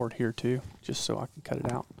here too, just so I can cut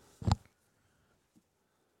it out.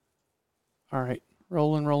 All right,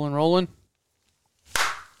 rolling.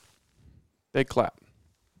 Big clap.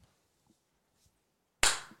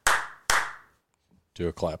 Do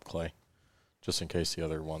a clap, Clay, just in case the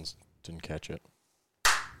other ones didn't catch it.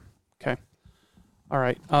 Okay. All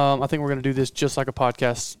right. I think we're going to do this just like a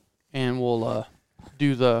podcast, and we'll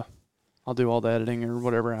I'll do all the editing or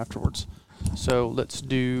whatever afterwards. So let's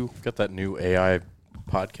do... Got that new AI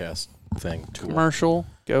podcast thing. Tool. Commercial,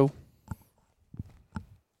 go.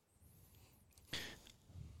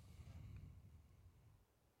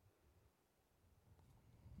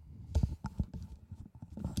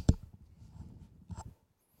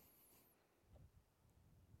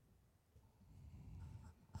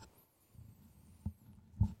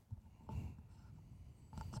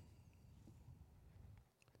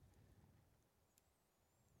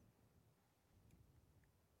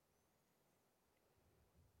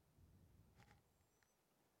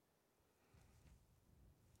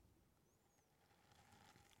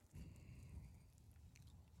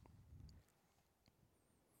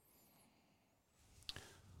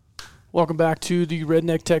 Welcome back to the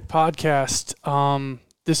Redneck Tech Podcast.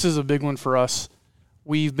 This is a big one for us.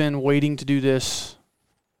 We've been waiting to do this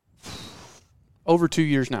over 2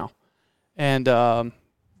 years now. And the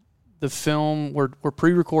film, we're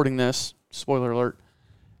pre-recording this, spoiler alert,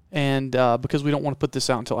 and because we don't want to put this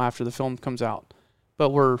out until after the film comes out. But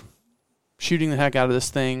we're shooting the heck out of this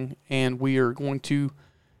thing, and we are going to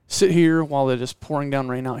sit here while it is pouring down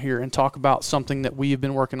rain out here and talk about something that we have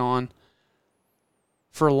been working on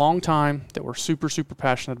for a long time, that we're super, super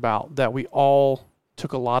passionate about, that we all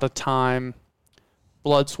took a lot of time,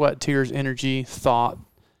 blood, sweat, tears, energy, thought,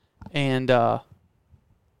 and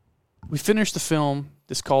we finished the film.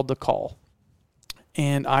 It's called The Call.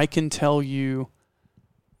 And I can tell you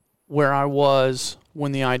where I was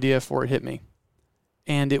when the idea for it hit me.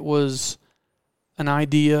 And it was an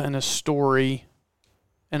idea and a story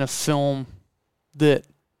and a film that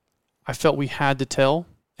I felt we had to tell,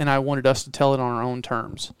 and I wanted us to tell it on our own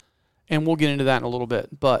terms. And we'll get into that in a little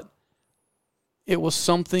bit. But it was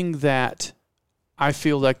something that I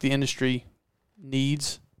feel like the industry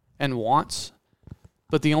needs and wants.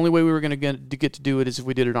 But the only way we were going to get to do it is if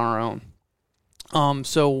we did it on our own.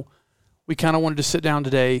 So we kind of wanted to sit down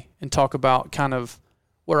today and talk about kind of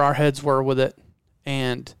where our heads were with it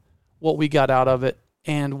and what we got out of it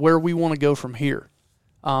and where we want to go from here.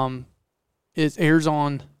 It airs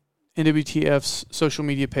on NWTF's social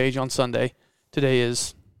media page on Sunday. Today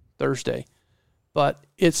is Thursday. But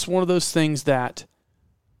it's one of those things that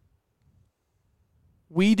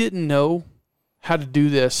we didn't know how to do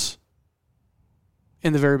this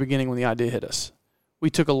in the very beginning when the idea hit us. We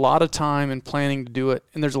took a lot of time in planning to do it,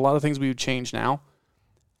 and there's a lot of things we would change now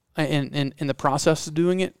in the process of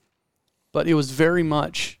doing it, but it was very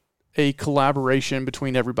much a collaboration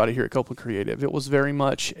between everybody here at Copeland Creative. It was very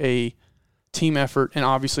much a team effort, and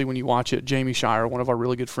obviously when you watch it, Jamie Shire, one of our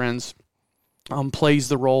really good friends, plays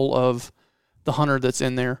the role of the hunter that's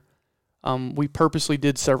in there. We purposely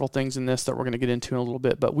did several things in this that we're going to get into in a little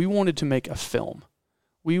bit, but we wanted to make a film.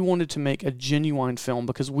 We wanted to make a genuine film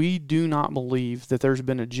because we do not believe that there's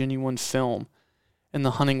been a genuine film in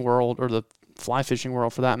the hunting world or the fly fishing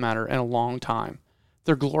world for that matter in a long time.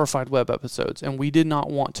 They're glorified web episodes, and we did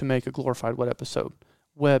not want to make a glorified web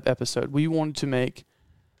episode. We wanted to make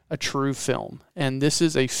a true film, and this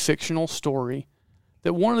is a fictional story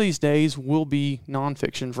that one of these days will be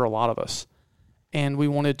nonfiction for a lot of us. And we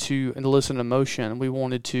wanted to elicit emotion. We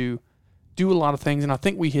wanted to do a lot of things, and I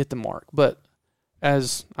think we hit the mark. But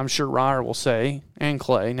as I'm sure Ryer will say, and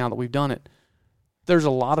Clay, now that we've done it, there's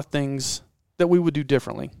a lot of things that we would do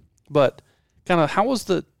differently. But kind of what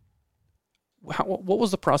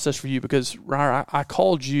was the process for you? Because Ryer, I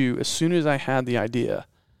called you as soon as I had the idea.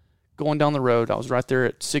 Going down the road, I was right there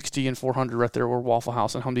at 60 and 400, right there where Waffle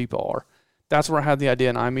House and Home Depot are. That's where I had the idea,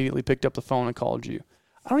 and I immediately picked up the phone and called you.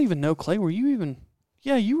 I don't even know, Clay, were you even...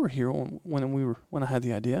 Yeah, you were here when I had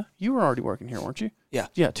the idea. You were already working here, weren't you? Yeah.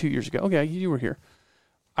 Yeah, 2 years ago. Okay, you were here.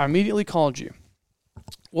 I immediately called you.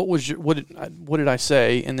 What did I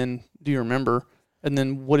say? And then do you remember? And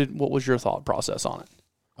then what was your thought process on it?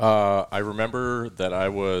 I remember that I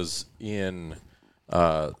was in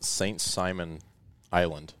St. Simon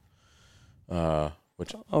Island.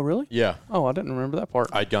 Oh, really? Yeah. Oh, I didn't remember that part.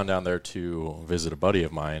 I'd gone down there to visit a buddy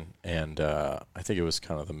of mine, and I think it was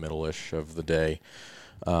kind of the middle-ish of the day.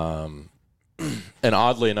 And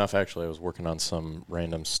oddly enough, actually, I was working on some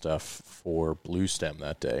random stuff for Blue Stem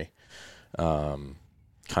that day, kind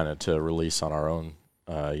of to release on our own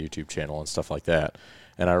YouTube channel and stuff like that.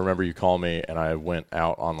 And I remember you called me, and I went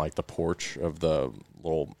out on like the porch of the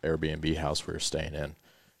little Airbnb house we were staying in,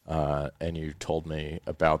 and you told me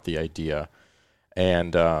about the idea,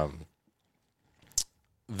 and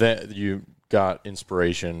then you got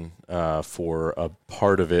inspiration for a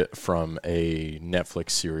part of it from a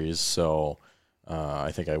Netflix series. So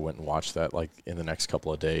I think I went and watched that like in the next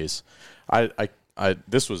couple of days.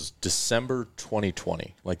 This was December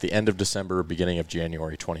 2020, like the end of December, beginning of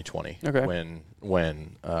January 2020. Okay.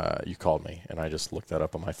 When you called me, and I just looked that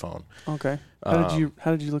up on my phone. Okay. How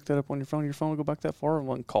did you look that up on your phone? Your phone would go back that far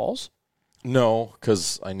on calls? No,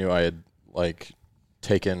 because I knew I had like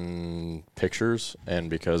taken pictures, and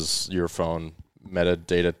because your phone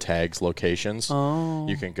metadata tags locations,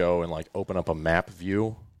 you can go and like open up a map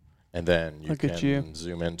view, and then you can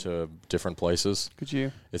zoom into different places.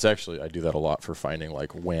 It's actually, I do that a lot for finding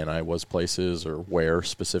like when I was places or where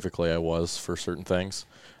specifically I was for certain things.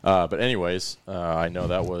 But anyways, I know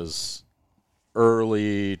that was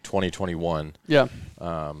early 2021. Yeah.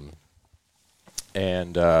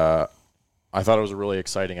 And I thought it was a really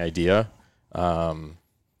exciting idea.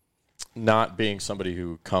 Not being somebody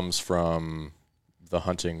who comes from the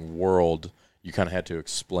hunting world, you kind of had to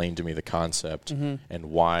explain to me the concept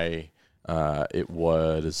and why it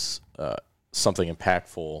was something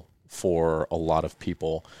impactful for a lot of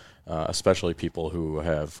people, especially people who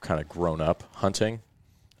have kind of grown up hunting,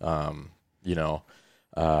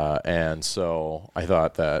 and so I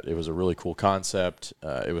thought that it was a really cool concept.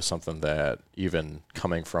 It was something that even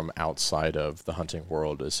coming from outside of the hunting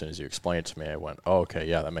world, as soon as you explained it to me, I went, oh, okay,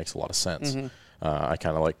 yeah, that makes a lot of sense. I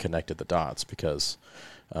kind of like connected the dots because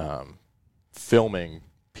filming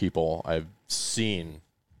people, I've seen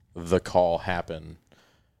the call happen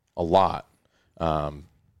a lot.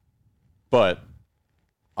 But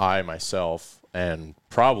I myself, and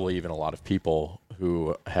probably even a lot of people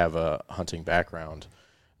who have a hunting background,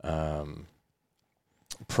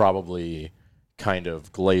 probably kind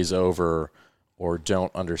of glaze over or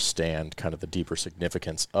don't understand kind of the deeper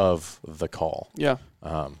significance of the call. Yeah.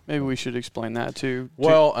 Maybe we should explain that too.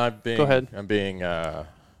 Well, go ahead. I'm being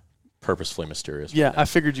purposefully mysterious. Yeah, I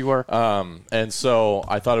figured you were. And so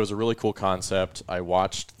I thought it was a really cool concept. I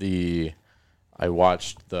watched a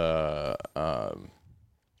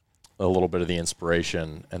little bit of the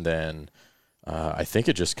inspiration, and then I think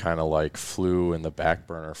it just kind of like flew in the back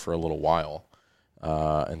burner for a little while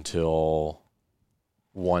until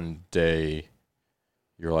one day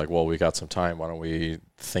you're like, well, we got some time. Why don't we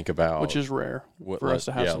think about... Which is rare for us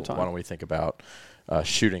to have some time. Why don't we think about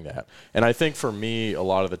shooting that? And I think for me, a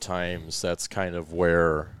lot of the times, that's kind of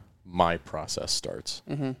where my process starts.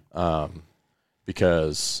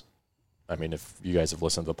 Because... I mean, if you guys have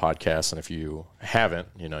listened to the podcast, and if you haven't,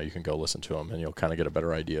 you can go listen to them, and you'll kind of get a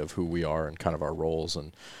better idea of who we are and kind of our roles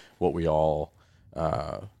and what we all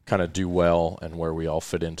kind of do well and where we all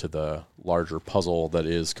fit into the larger puzzle that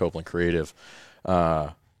is Copeland Creative.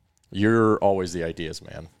 You're always the ideas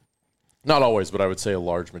man. Not always, but I would say a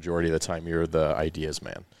large majority of the time you're the ideas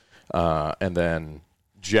man. And then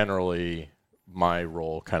generally my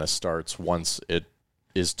role kind of starts once it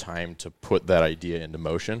is time to put that idea into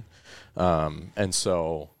motion. And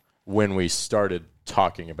so when we started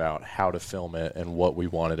talking about how to film it and what we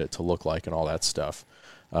wanted it to look like and all that stuff,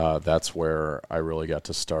 that's where I really got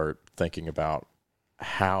to start thinking about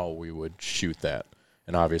how we would shoot that.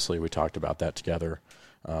 And obviously we talked about that together.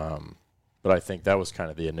 But I think that was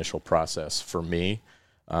kind of the initial process for me.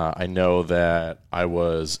 I know that I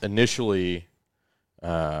was initially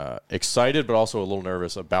excited, but also a little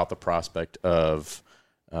nervous about the prospect of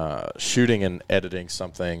shooting and editing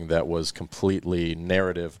something that was completely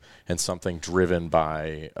narrative and something driven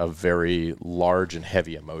by a very large and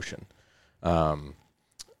heavy emotion.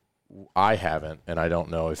 I haven't, and I don't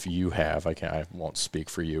know if you have. I won't speak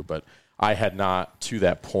for you, but I had not, to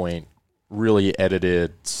that point, really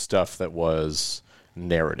edited stuff that was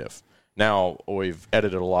narrative. Now, we've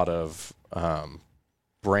edited a lot of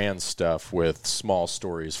brand stuff with small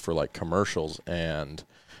stories for like commercials and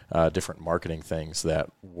different marketing things that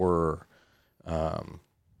were,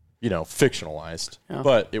 fictionalized,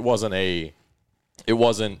 but it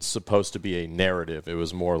wasn't supposed to be a narrative. It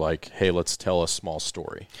was more like, hey, let's tell a small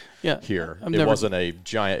story here.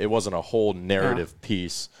 It wasn't a whole narrative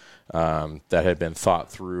piece that had been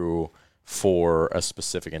thought through for a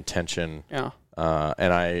specific intention.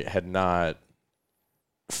 And I had not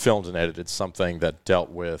filmed and edited something that dealt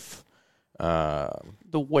with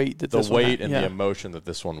the weight that the emotion that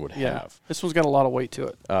this one would have. This one's got a lot of weight to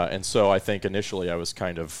it. And so I think initially I was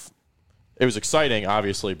it was exciting,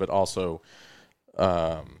 obviously, but also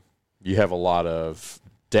you have a lot of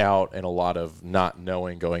doubt and a lot of not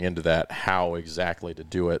knowing going into that how exactly to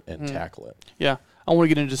do it and tackle it. Yeah. I want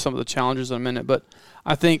to get into some of the challenges in a minute, but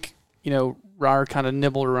I think, Ryer kind of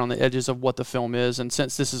nibbled around the edges of what the film is, and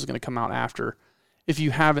since this is going to come out after, if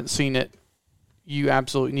you haven't seen it, you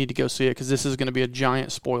absolutely need to go see it because this is going to be a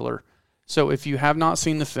giant spoiler. So if you have not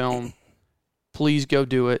seen the film, please go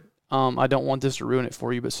do it. I don't want this to ruin it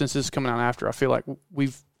for you, but since this is coming out after, I feel like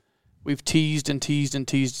we've teased and teased and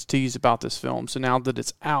teased about this film. So now that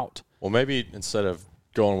it's out. Well, maybe instead of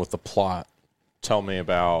going with the plot, tell me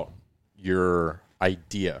about your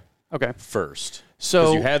idea first. So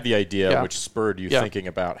because you had the idea, which spurred you thinking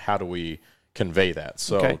about how do we convey that.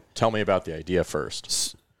 So tell me about the idea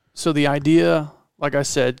first. So the idea, like I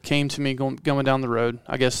said, came to me going down the road,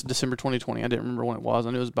 I guess December 2020. I didn't remember when it was.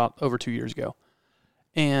 I knew it was about over 2 years ago.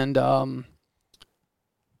 And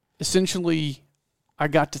essentially, I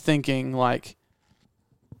got to thinking, like,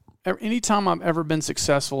 anytime I've ever been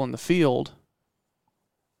successful in the field,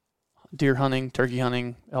 deer hunting, turkey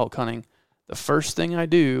hunting, elk hunting, the first thing I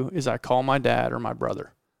do is I call my dad or my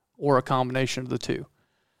brother, or a combination of the two.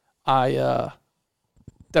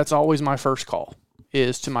 That's always my first call,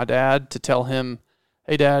 is to my dad to tell him,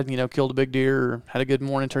 hey, Dad, killed a big deer, or had a good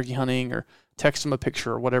morning turkey hunting, or text him a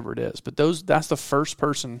picture or whatever it is. But that's the first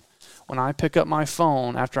person, when I pick up my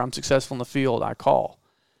phone after I'm successful in the field, I call.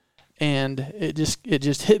 And it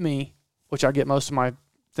just hit me, which I get most of my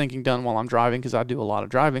thinking done while I'm driving because I do a lot of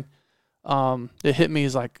driving. It hit me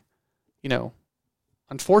as like,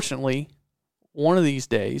 unfortunately, one of these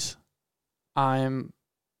days I'm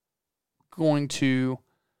going to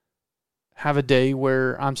have a day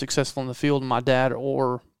where I'm successful in the field and my dad,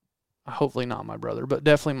 or hopefully not my brother, but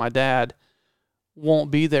definitely my dad,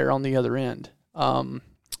 won't be there on the other end.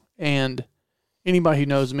 And anybody who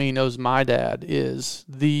knows me knows my dad is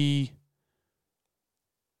the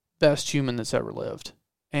best human that's ever lived.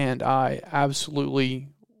 And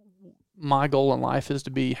my goal in life is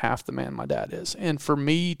to be half the man my dad is. And for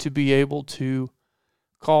me to be able to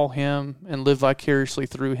call him and live vicariously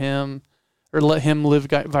through him, or let him live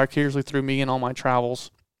vicariously through me in all my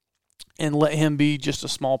travels, and let him be just a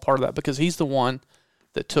small part of that, because he's the one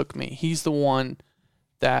that took me. He's the one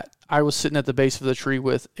that I was sitting at the base of the tree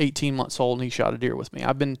with 18 months old, and he shot a deer with me.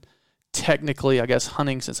 I've been technically, I guess,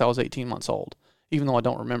 hunting since I was 18 months old, even though I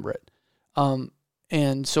don't remember it.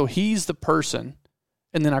 And so he's the person,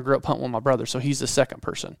 and then I grew up hunting with my brother, so he's the second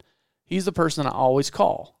person. He's the person I always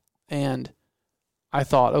call. And I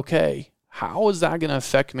thought, okay, how is that going to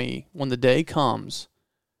affect me when the day comes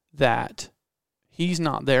that he's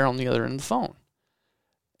not there on the other end of the phone?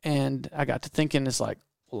 And I got to thinking, it's like,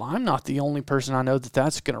 well, I'm not the only person I know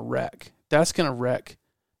that's going to wreck. That's going to wreck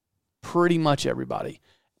pretty much everybody.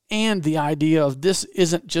 And the idea of this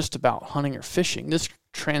isn't just about hunting or fishing. This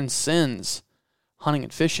transcends hunting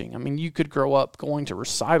and fishing. I mean, you could grow up going to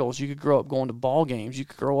recitals. You could grow up going to ball games. You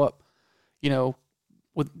could grow up,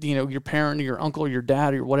 with, your parent or your uncle or your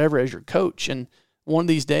dad or whatever as your coach. And one of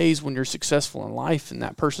these days when you're successful in life and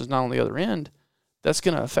that person's not on the other end, that's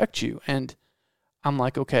going to affect you. And I'm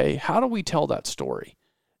like, okay, how do we tell that story?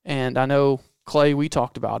 And I know, Clay, we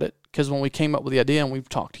talked about it, because when we came up with the idea and we've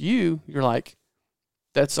talked to you, you're like,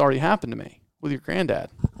 that's already happened to me with your granddad.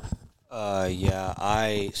 Yeah,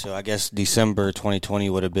 I guess December 2020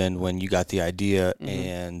 would have been when you got the idea,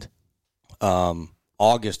 and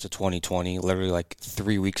August of 2020, literally like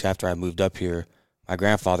 3 weeks after I moved up here, my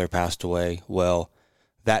grandfather passed away. Well,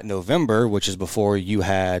 that November, which is before you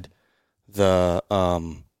had the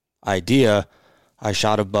idea, I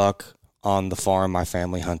shot a buck on the farm my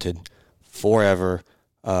family hunted forever,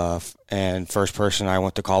 and first person I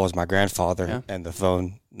went to call was my grandfather, and the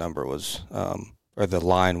phone number was, or the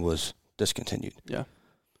line was discontinued. Yeah.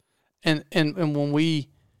 And when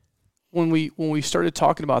we started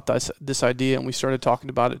talking about this idea, and we started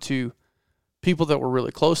talking about it to people that were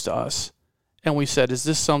really close to us, and we said, is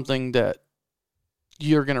this something that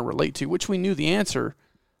you're going to relate to? Which we knew the answer.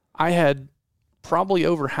 I had probably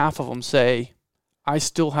over half of them say, I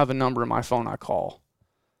still have a number in my phone I call.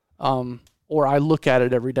 Or I look at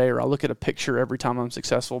it every day, or I look at a picture every time I'm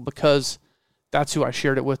successful, because that's who I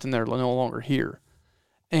shared it with and they're no longer here.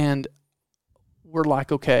 And we're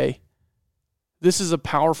like, okay, this is a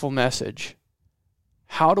powerful message.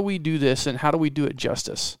 How do we do this, and how do we do it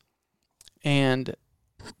justice? And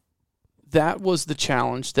that was the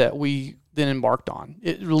challenge that we then embarked on.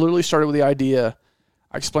 It literally started with the idea.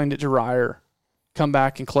 I explained it to Ryer. Come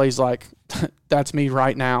back, and Clay's like, that's me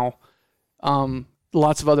right now.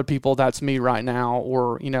 Lots of other people, that's me right now.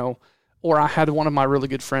 Or I had one of my really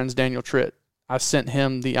good friends, Daniel Tritt. I sent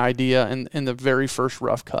him the idea in the very first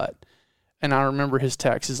rough cut. And I remember his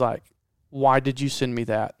text is like, why did you send me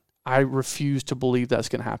that? I refuse to believe that's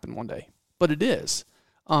going to happen one day. But it is.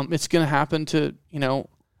 It's going to happen to,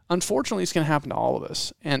 unfortunately, it's going to happen to all of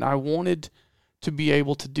us. And I wanted to be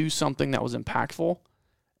able to do something that was impactful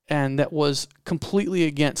and that was completely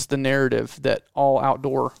against the narrative that all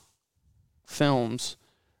outdoor films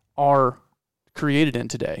are created in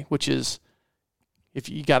today, which is if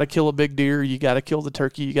you got to kill a big deer, you got to kill the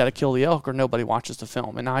turkey, you got to kill the elk, or nobody watches the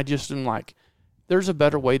film. And I just am like, there's a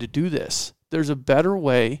better way to do this. There's a better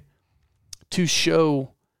way to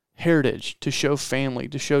show heritage, to show family,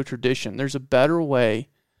 to show tradition. There's a better way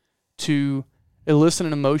to elicit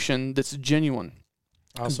an emotion that's genuine.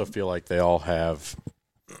 I also feel like they all have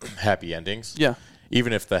happy endings. Yeah.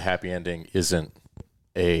 Even if the happy ending isn't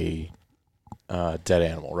a dead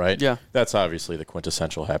animal, right? Yeah. That's obviously the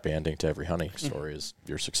quintessential happy ending to every hunting story is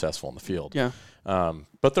you're successful in the field. Yeah.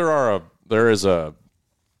 But there is a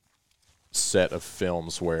set of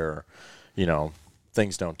films where,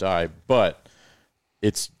 things don't die, but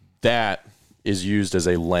that is used as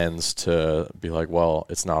a lens to be like, well,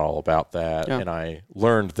 it's not all about that. Yeah. And I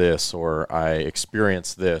learned this, or I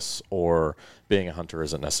experienced this, or being a hunter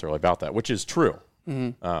isn't necessarily about that, which is true.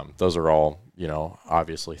 Mm-hmm. Those are all,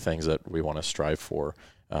 obviously things that we want to strive for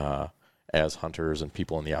as hunters and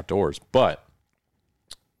people in the outdoors. But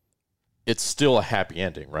it's still a happy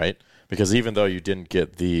ending, right? Because even though you didn't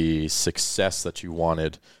get the success that you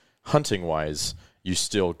wanted hunting-wise, you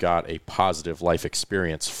still got a positive life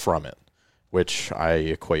experience from it, which I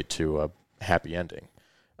equate to a happy ending.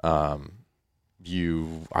 I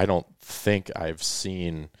don't think I've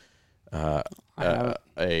seen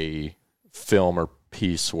a film or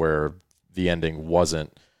piece where the ending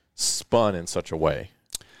wasn't spun in such a way,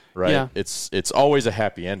 right? Yeah. It's always a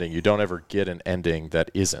happy ending. You don't ever get an ending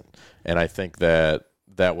that isn't. And I think that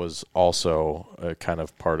was also a kind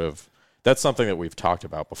of part of that's something that we've talked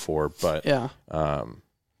about before, but yeah.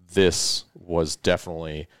 This was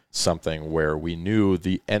definitely something where we knew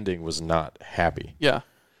the ending was not happy. Yeah.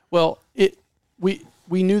 Well,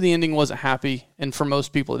 we knew the ending wasn't happy, and for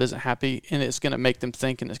most people it isn't happy, and it's going to make them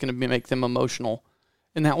think, and it's going to make them emotional,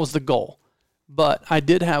 and that was the goal. But I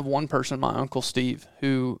did have one person, my Uncle Steve,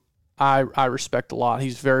 who I respect a lot.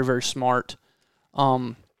 He's very, very smart.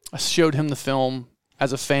 I showed him the film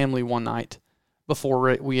as a family one night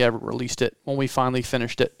before we ever released it. When we finally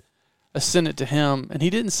finished it, I sent it to him, and he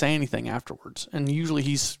didn't say anything afterwards. And usually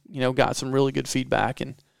he's, got some really good feedback,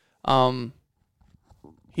 and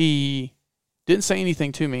he didn't say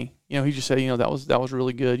anything to me. He just said, that was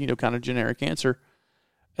really good, kind of generic answer.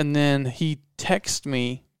 And then he texted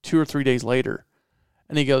me 2 or 3 days later,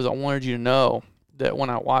 and he goes, I wanted you to know that when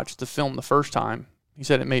I watched the film the first time, he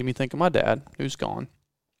said it made me think of my dad, who's gone.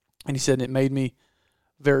 And he said it made me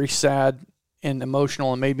very sad and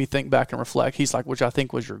emotional and made me think back and reflect. He's like, which I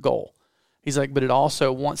think was your goal. He's like, but it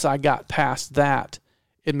also, once I got past that,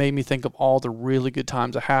 it made me think of all the really good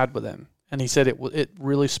times I had with him. And he said it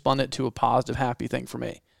really spun it to a positive, happy thing for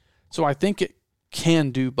me. So I think it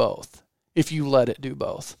can do both if you let it do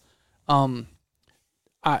both. In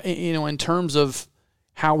terms of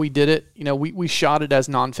how we did it, we shot it as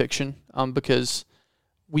nonfiction because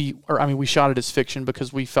we shot it as fiction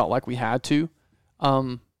because we felt like we had to.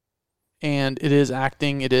 And it is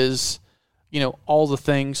acting, it is, all the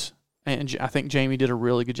things. And I think Jamie did a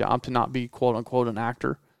really good job to not be quote unquote an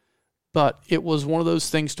actor. But it was one of those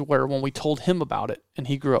things to where when we told him about it, and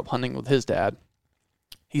he grew up hunting with his dad,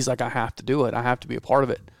 he's like, I have to do it. I have to be a part of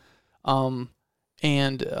it.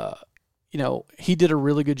 He did a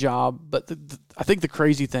really good job. But I think the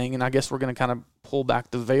crazy thing, and I guess we're going to kind of pull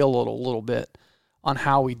back the veil a little bit on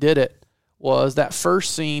how we did it, was that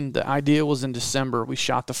first scene. The idea was in December. We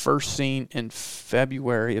shot the first scene in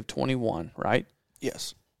February of 21, right?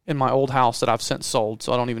 Yes. In my old house that I've since sold,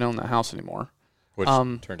 so I don't even own that house anymore. Which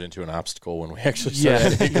turned into an obstacle when we actually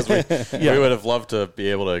said it, because we would have loved to be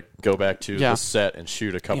able to go back to the set and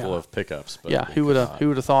shoot a couple of pickups. But who would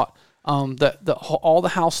have thought that all the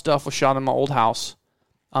house stuff was shot in my old house.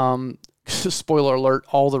 Spoiler alert,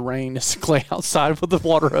 all the rain is Clay outside with the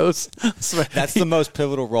water hose. That's the most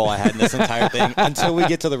pivotal role I had in this entire thing until we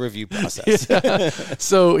get to the review process. Yeah.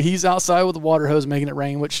 So he's outside with the water hose making it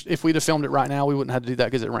rain, which if we'd have filmed it right now, we wouldn't have to do that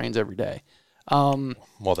because it rains every day.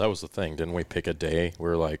 Well, that was the thing. Didn't we pick a day? We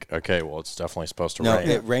were like, okay, well, it's definitely supposed to rain.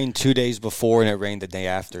 No, it rained 2 days before and it rained the day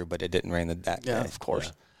after, but it didn't rain that day. Yeah, of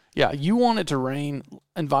course. Yeah, you want it to rain,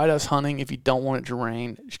 invite us hunting. If you don't want it to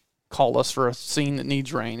rain, call us for a scene that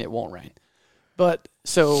needs rain. It won't rain. But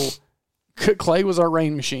so Clay was our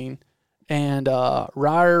rain machine, and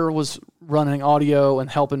Ryer was running audio and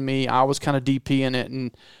helping me. I was kind of DPing it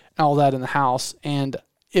and all that in the house. And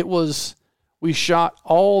it was we shot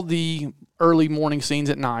all the early morning scenes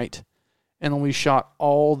at night, and then we shot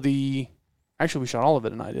all of it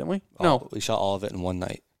at night, didn't we? No, we shot all of it in one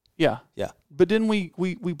night. Yeah. Yeah. But didn't we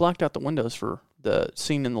blacked out the windows for the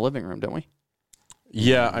scene in the living room, didn't we?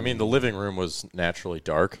 Yeah, I mean the living room was naturally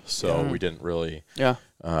dark, so we didn't really. Yeah.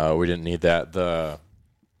 We didn't need that.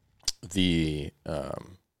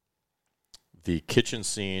 The kitchen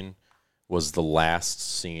scene was the last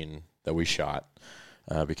scene that we shot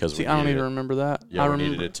because I don't even remember that. Yeah, we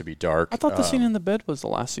needed it to be dark. I thought the scene in the bed was the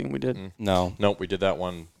last scene we did. No, we did that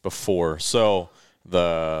one before. So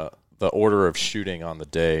the order of shooting on the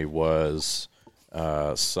day was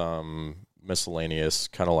some miscellaneous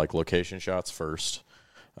kind of like location shots first,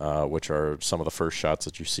 which are some of the first shots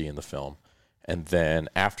that you see in the film. And then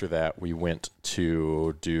after that, we went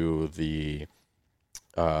to do the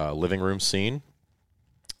living room scene,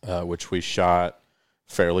 which we shot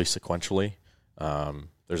fairly sequentially.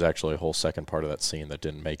 There's actually a whole second part of that scene that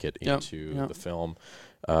didn't make it into the film.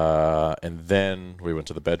 And then we went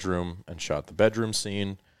to the bedroom and shot the bedroom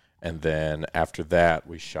scene. And then after that,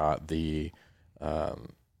 we shot the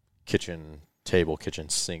kitchen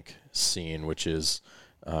sink scene, which is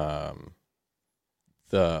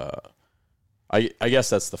I guess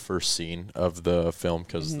that's the first scene of the film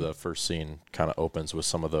because the first scene kind of opens with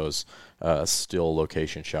some of those still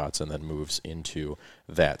location shots and then moves into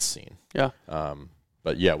that scene. Yeah.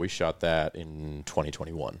 But yeah, we shot that in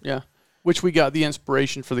 2021. Yeah. Which we got the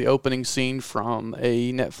inspiration for the opening scene from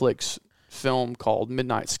a Netflix film called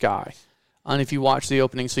Midnight Sky. And if you watch the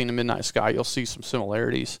opening scene of Midnight Sky, you'll see some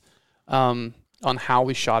similarities on how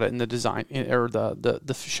we shot it in the design or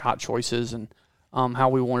the shot choices and how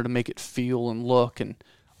we wanted to make it feel and look and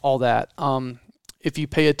all that. If you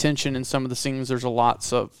pay attention in some of the scenes, there's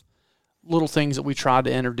lots of little things that we tried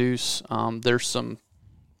to introduce. There's some,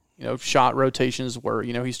 shot rotations where,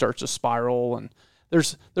 he starts to spiral, and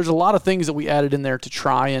there's a lot of things that we added in there to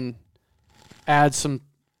try and add some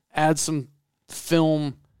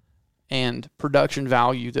film and production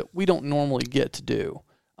value that we don't normally get to do.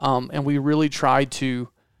 And we really tried to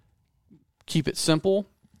keep it simple,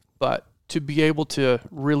 but to be able to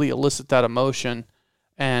really elicit that emotion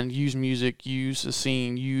and use music, use a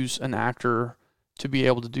scene, use an actor to be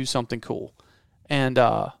able to do something cool. And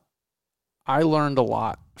I learned a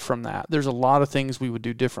lot from that. There's a lot of things we would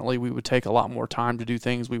do differently. We would take a lot more time to do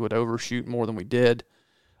things. We would overshoot more than we did.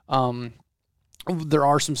 There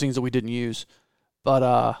are some scenes that we didn't use,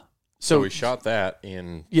 but so we shot that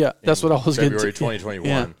in that's what I was getting February to.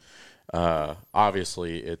 2021. Yeah.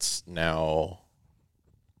 Obviously, it's now.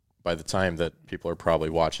 By the time that people are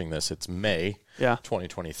probably watching this, it's May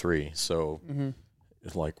 2023. So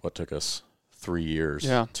it's like what took us 3 years,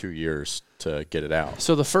 2 years to get it out.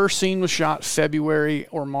 So the first scene was shot February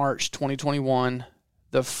or March 2021.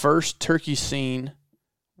 The first turkey scene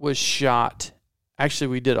was shot. Actually,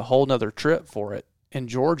 we did a whole nother trip for it in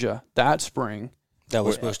Georgia that spring. That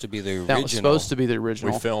was supposed to be the original. That was supposed to be the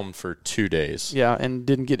original. We filmed for 2 days. Yeah, and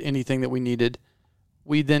didn't get anything that we needed.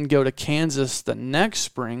 We then go to Kansas the next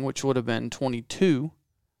spring, which would have been 22,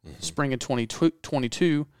 spring of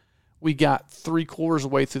 2022. We got 3/4 of the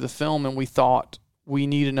way through the film, and we thought we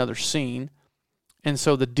need another scene. And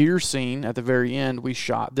so the deer scene at the very end we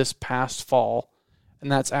shot this past fall,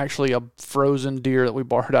 and that's actually a frozen deer that we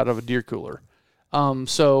borrowed out of a deer cooler.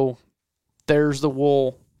 So there's the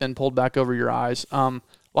wool been pulled back over your eyes.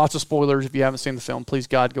 Lots of spoilers. If you haven't seen the film, please,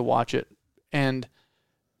 God, go watch it. And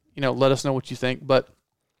let us know what you think. But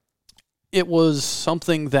it was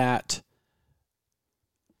something that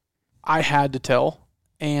I had to tell,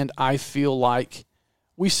 and I feel like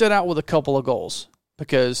we set out with a couple of goals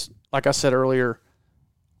because, like I said earlier,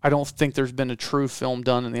 I don't think there's been a true film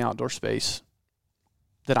done in the outdoor space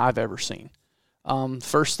that I've ever seen.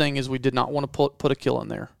 First thing is we did not want to put a kill in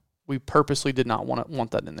there. We purposely did not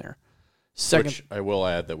want that in there. Second, which I will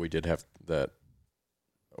add that we did have that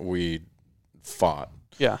we fought.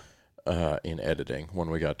 Yeah. In editing when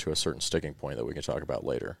we got to a certain sticking point that we can talk about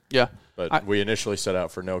later. Yeah. But we initially set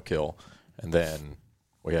out for no kill, and then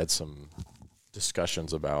we had some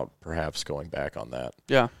discussions about perhaps going back on that.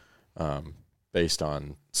 Yeah. Based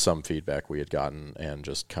on some feedback we had gotten and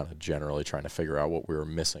just kind of generally trying to figure out what we were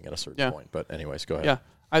missing at a certain point. But anyways, go ahead.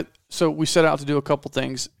 Yeah. So we set out to do a couple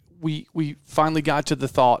things. We finally got to the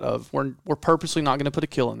thought of we're purposely not going to put a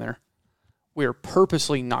kill in there. We are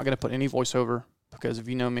purposely not going to put any voiceover because if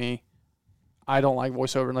you know me, I don't like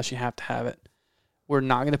voiceover unless you have to have it. We're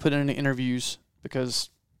not going to put in any interviews because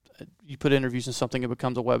you put interviews in something, it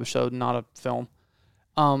becomes a webisode, not a film.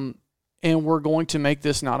 And we're going to make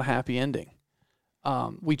this not a happy ending.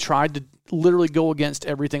 We tried to literally go against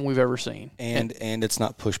everything we've ever seen. And it's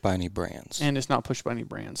not pushed by any brands. And it's not pushed by any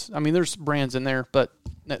brands. I mean, there's brands in there, but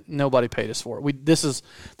nobody paid us for it.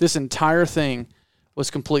 This entire thing was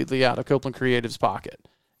completely out of Copeland Creative's pocket.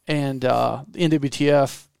 And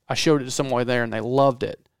NWTF, I showed it to someone there, and they loved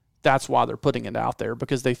it. That's why they're putting it out there,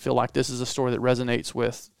 because they feel like this is a story that resonates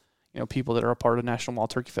with, people that are a part of National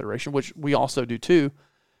Wild Turkey Federation, which we also do too.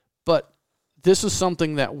 But this is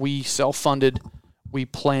something that we self-funded. We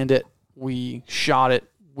planned it. We shot it.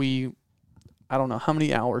 I don't know, how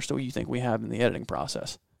many hours do you think we have in the editing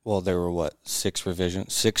process? Well, there were,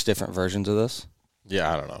 6 different versions of this?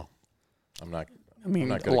 Yeah, I don't know. I'm not going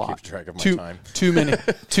to keep track of my time. Too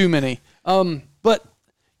many. But,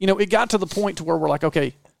 it got to the point to where we're like,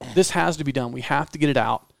 okay, this has to be done. We have to get it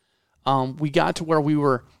out. We got to where we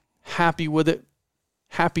were happy with it,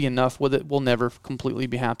 happy enough with it. We'll never completely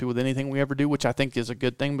be happy with anything we ever do, which I think is a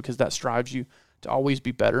good thing, because that strives you to always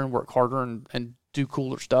be better and work harder and do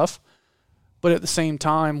cooler stuff. But at the same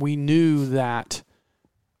time, we knew that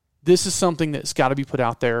this is something that's got to be put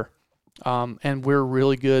out there. And we're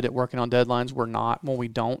really good at working on deadlines. We're not when we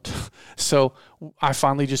don't. So I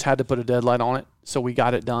finally just had to put a deadline on it. So we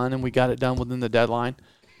got it done, and we got it done within the deadline.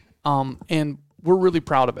 And we're really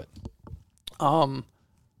proud of it.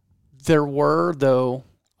 There were, though,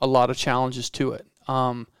 a lot of challenges to it.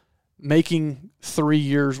 Making 3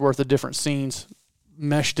 years worth of different scenes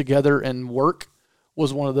mesh together and work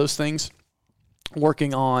was one of those things.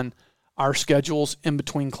 Working on our schedules in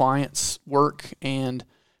between clients' work and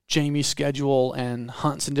Jamie's schedule and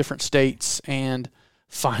hunts in different states and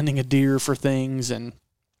finding a deer for things and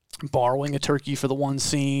borrowing a turkey for the one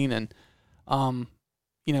scene. And,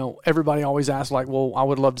 everybody always asks, like, well, I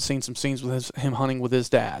would love to see some scenes with him hunting with his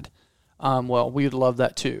dad. Well, we would love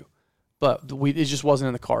that too. But it just wasn't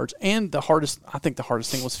in the cards. And I think the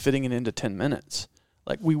hardest thing was fitting it into 10 minutes.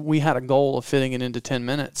 Like, we had a goal of fitting it into 10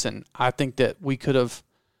 minutes, and I think that we could have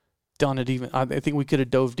done it I think we could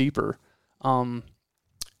have dove deeper.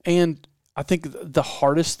 And I think the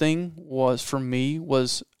hardest thing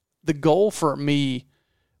was the goal for me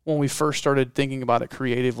when we first started thinking about it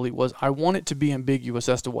creatively was I want it to be ambiguous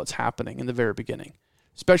as to what's happening in the very beginning,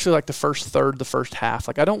 especially like the first third, the first half.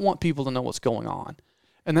 Like, I don't want people to know what's going on.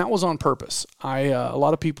 And that was on purpose. A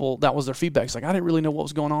lot of people, that was their feedback. It's like, I didn't really know what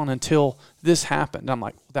was going on until this happened. I'm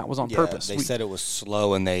like, that was on purpose. They said it was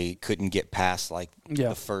slow and they couldn't get past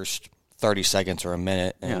the first 30 seconds or a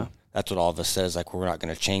minute. And that's what all of us says. Like, we're not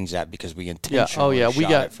going to change that because we intentionally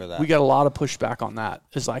shot it for that. We got a lot of pushback on that.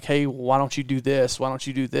 It's like, hey, why don't you do this? Why don't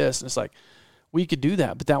you do this? And it's like, we could do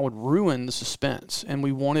that, but that would ruin the suspense. And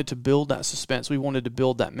we wanted to build that suspense. We wanted to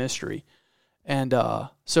build that mystery. And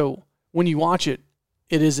so when you watch it,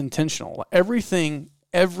 it is intentional. Every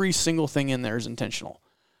single thing in there is intentional.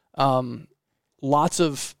 Not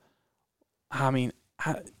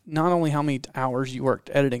only how many hours you worked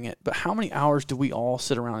editing it, but how many hours do we all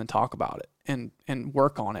sit around and talk about it and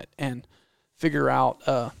work on it and figure out,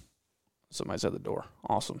 somebody's at the door.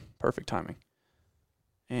 Awesome. Perfect timing.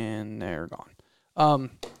 And they're gone.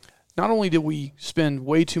 Not only did we spend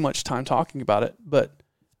way too much time talking about it, but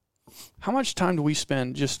how much time do we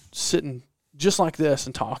spend just sitting just like this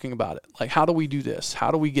and talking about it? Like, how do we do this?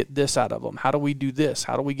 How do we get this out of them? How do we do this?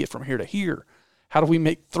 How do we get from here to here? How do we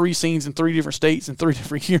make 3 scenes in 3 different states in 3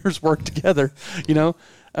 different years work together?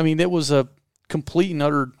 It was a complete and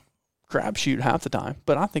utter crapshoot half the time,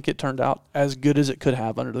 but I think it turned out as good as it could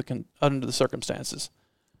have under the circumstances.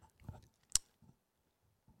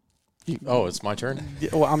 It's my turn?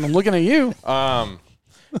 Well, I'm looking at you.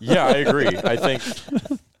 Yeah, I agree.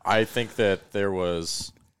 I think that there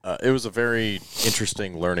was it was a very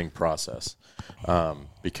interesting learning process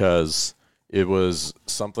because it was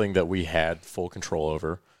something that we had full control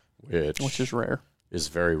over, which is rare. Is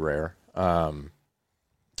very rare.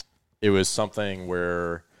 It was something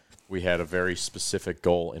where we had a very specific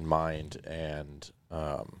goal in mind, and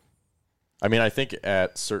I think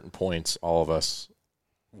at certain points, all of us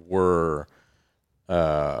were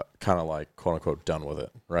kind of like, quote unquote, done with it,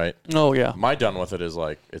 right? Oh yeah. My done with it is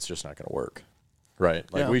like, it's just not going to work, right?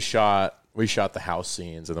 Like, we shot the house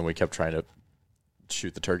scenes, and then we kept trying to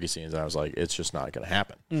shoot the turkey scenes, and I was like, it's just not going to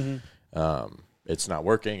happen. Mm-hmm. It's not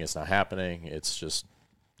working. It's not happening. It's just,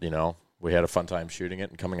 we had a fun time shooting it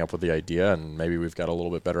and coming up with the idea, and maybe we've got a little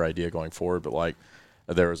bit better idea going forward. But like,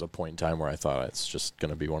 there was a point in time where I thought it's just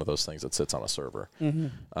going to be one of those things that sits on a server. Mm-hmm.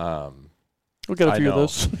 We got a few of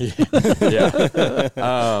those.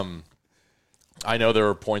 Yeah. I know there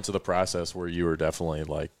were points of the process where you were definitely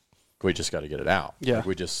like, we just got to get it out. Yeah. Like,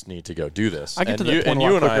 we just need to go do this. I get to that point a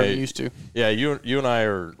lot quicker than I used to. Yeah, you and I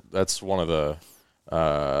are, that's one of the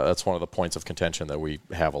that's one of the points of contention that we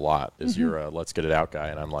have a lot is you're a let's get it out guy,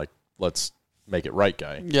 and I'm like, let's make it right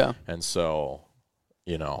guy. Yeah. And so,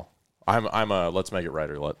 I'm a let's make it right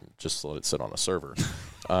or just let it sit on a server.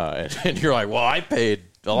 And you're like, well, I paid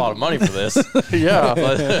a lot of money for this. Yeah.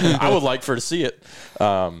 I would like for to see it.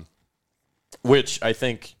 Which I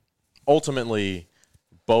think ultimately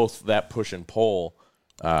both that push and pull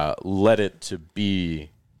led it to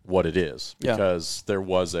be what it is. Because there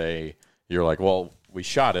was you're like, well, we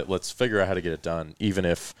shot it. Let's figure out how to get it done, even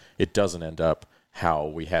if it doesn't end up how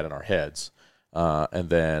we had in our heads. And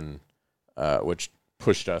then, which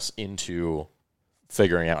pushed us into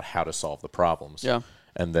figuring out how to solve the problems. Yeah.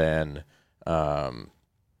 And then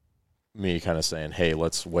me kind of saying, hey,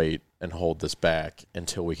 let's wait and hold this back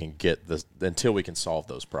until we can until we can solve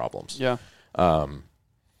those problems. Yeah.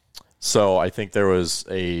 So I think there was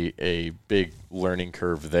a big learning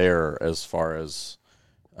curve there as far as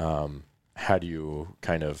how do you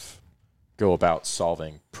kind of go about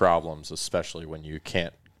solving problems, especially when you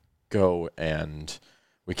can't go and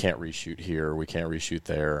we can't reshoot here, we can't reshoot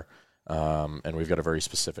there, and we've got a very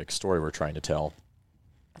specific story we're trying to tell.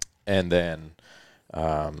 And then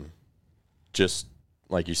just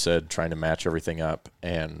like you said, trying to match everything up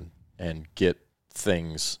and get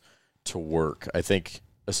things to work. I think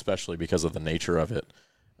especially because of the nature of it,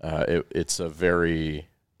 there's some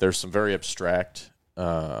very abstract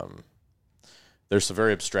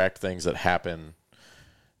things that happen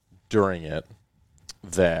during it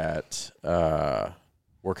that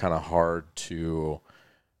were kind of hard to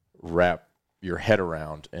wrap your head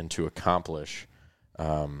around and to accomplish.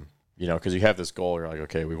 Because you have this goal, you're like,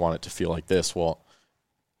 okay, we want it to feel like this. Well,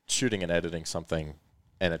 shooting and editing something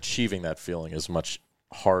and achieving that feeling is much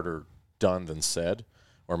harder done than said,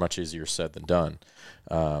 or much easier said than done.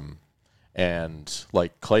 And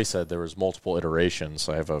like Clay said, there was multiple iterations.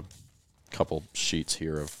 I have a couple sheets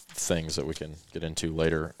here of things that we can get into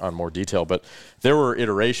later on more detail, but there were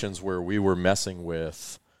iterations where we were messing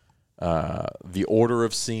with the order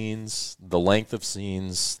of scenes, the length of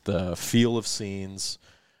scenes, the feel of scenes,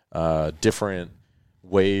 different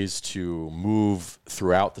ways to move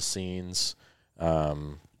throughout the scenes.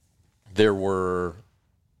 There were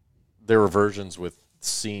versions with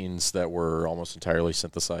scenes that were almost entirely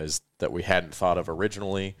synthesized that we hadn't thought of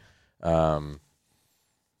originally.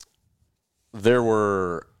 There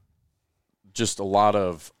were just a lot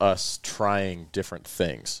of us trying different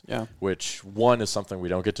things, which one is something we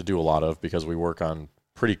don't get to do a lot of because we work on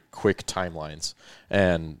pretty quick timelines,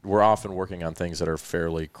 and we're often working on things that are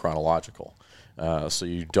fairly chronological. So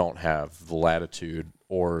you don't have the latitude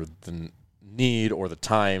or the need or the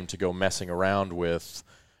time to go messing around with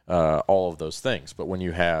all of those things. But when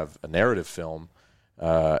you have a narrative film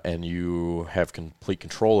and you have complete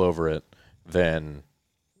control over it, then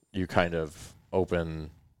you kind of open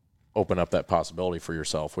up that possibility for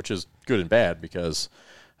yourself, which is good and bad because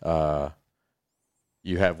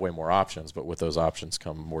you have way more options, but with those options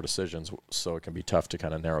come more decisions, so it can be tough to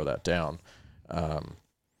kind of narrow that down.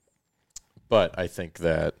 But I think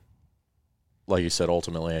that, like you said,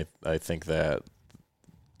 ultimately, I think that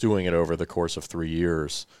doing it over the course of 3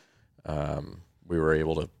 years, we were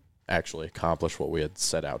able to actually accomplish what we had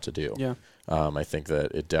set out to do. Yeah. I think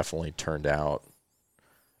that it definitely turned out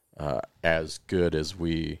as good as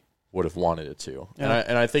we would have wanted it to. Yeah.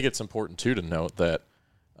 And I think it's important, too, to note that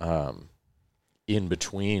in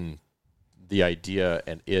between the idea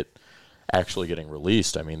and it actually getting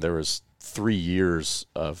released, I mean, there was 3 years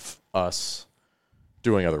of us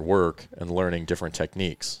doing other work and learning different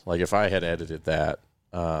techniques. Like if I had edited that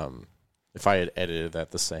the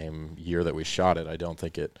same year that we shot it, I don't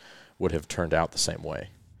think it would have turned out the same way.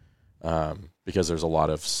 Because there's a lot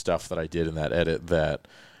of stuff that I did in that edit that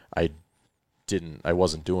I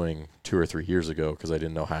wasn't doing 2 or 3 years ago because I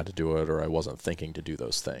didn't know how to do it or I wasn't thinking to do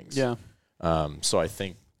those things. Yeah. So I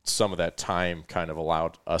think some of that time kind of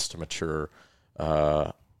allowed us to mature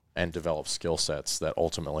and develop skill sets that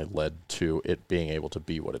ultimately led to it being able to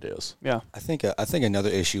be what it is. Yeah. I think another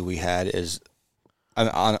issue we had is,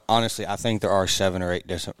 honestly, I think there are 7 or 8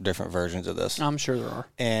 different versions of this. I'm sure there are.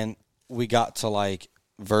 And we got to like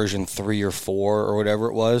version 3 or 4 or whatever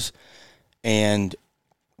it was, and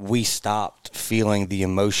we stopped feeling the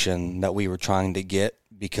emotion that we were trying to get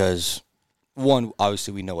because, one,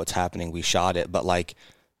 obviously we know what's happening. We shot it, but like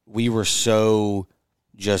we were so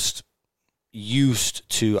just used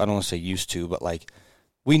to, I don't want to say used to, but like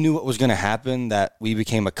we knew what was going to happen, that we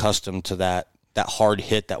became accustomed to that hard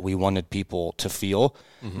hit that we wanted people to feel.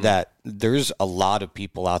 Mm-hmm. That there's a lot of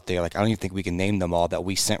people out there, like I don't even think we can name them all, that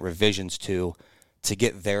we sent revisions to to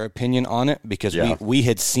get their opinion on it, because we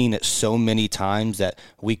had seen it so many times that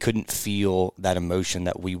we couldn't feel that emotion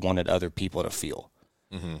that we wanted other people to feel.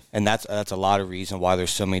 Mm-hmm. And that's a lot of reason why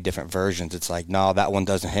there's so many different versions. It's like, no, that one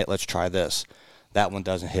doesn't hit, let's try this. That one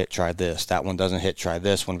doesn't hit, try this. That one doesn't hit, try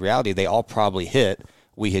this. When in reality, they all probably hit.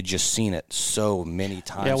 We had just seen it so many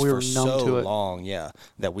times we were for numb so to it. long,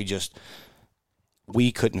 that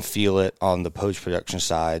we couldn't feel it on the post-production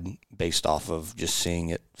side based off of just seeing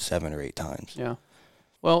it 7 or 8 times. Yeah.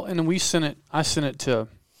 Well, and then I sent it to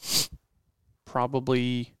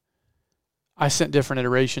I sent different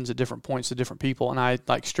iterations at different points to different people, and I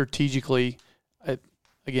strategically,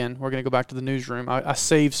 again, we're going to go back to the newsroom. I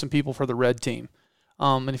saved some people for the red team.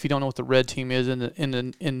 And if you don't know what the red team is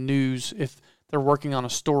in news, if they're working on a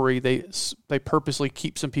story, they purposely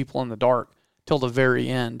keep some people in the dark till the very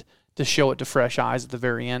end to show it to fresh eyes at the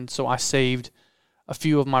very end. So I saved a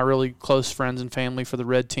few of my really close friends and family for the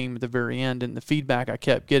red team at the very end, and the feedback I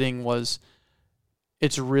kept getting was,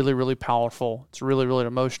 it's really, really powerful. It's really, really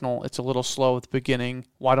emotional. It's a little slow at the beginning.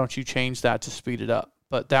 Why don't you change that to speed it up?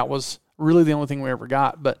 But that was really the only thing we ever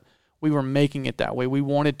got, but we were making it that way. We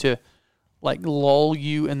wanted to lull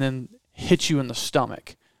you and then hit you in the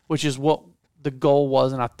stomach, which is what the goal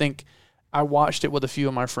was. And I think I watched it with a few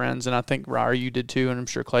of my friends, and I think Ryer, you did too, and I'm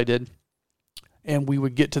sure Clay did. And we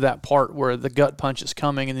would get to that part where the gut punch is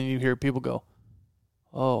coming, and then you hear people go,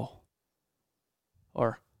 oh,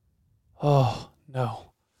 or, oh,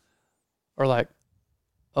 no. Or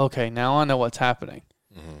okay, now I know what's happening.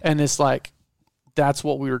 Mm-hmm. And it's that's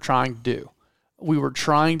what we were trying to do. We were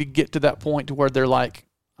trying to get to that point to where they're like,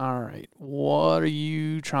 all right, what are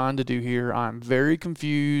you trying to do here? I'm very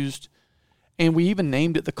confused. And we even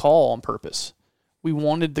named it the call on purpose. We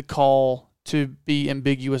wanted the call to be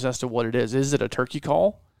ambiguous as to what it is. Is it a turkey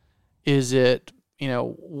call? Is it,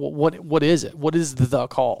 what is it? What is the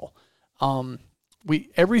call?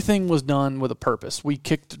 Everything was done with a purpose. We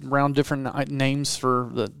kicked around different names for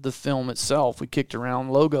the film itself. We kicked around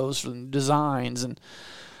logos and designs. And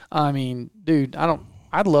I mean, dude,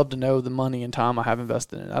 I'd love to know the money and time I have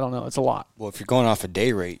invested in it. I don't know. It's a lot. Well, if you're going off a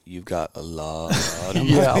day rate, you've got a lot of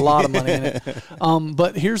money. Yeah, a lot of money in it.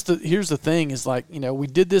 But here's the thing is we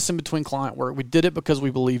did this in between client work. We did it because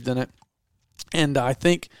we believed in it. And I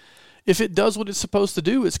think if it does what it's supposed to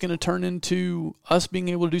do, it's going to turn into us being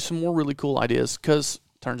able to do some more really cool ideas, because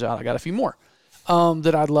turns out I got a few more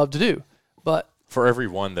that I'd love to do. But for every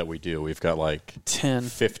one that we do, we've got 10,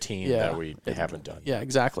 15 that we haven't done. Yeah,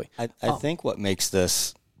 exactly. I think what makes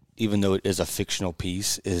this, even though it is a fictional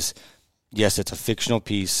piece, is, yes, it's a fictional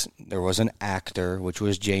piece. There was an actor, which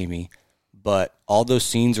was Jamie, but all those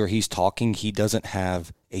scenes where he's talking, he doesn't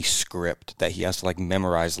have a script that he has to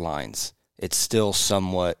memorize lines. It's still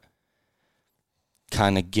somewhat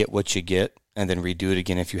kind of get what you get and then redo it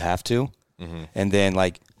again if you have to. Mm-hmm. And then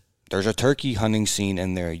there's a turkey hunting scene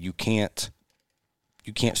in there. You can't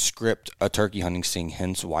script a turkey hunting scene,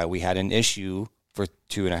 hence why we had an issue for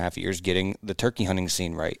 2.5 years getting the turkey hunting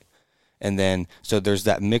scene right. And then, so there's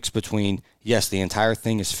that mix between, yes, the entire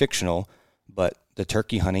thing is fictional, but the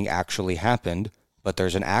turkey hunting actually happened, but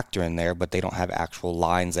there's an actor in there, but they don't have actual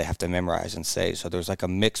lines they have to memorize and say. So there's a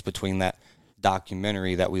mix between that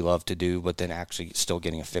documentary that we love to do, but then actually still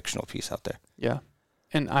getting a fictional piece out there. Yeah.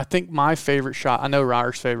 And I think my favorite shot, I know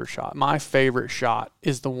Ryer's favorite shot, my favorite shot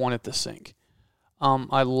is the one at the sink.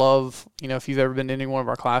 I love, if you've ever been to any one of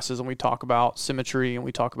our classes and we talk about symmetry and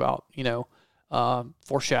we talk about,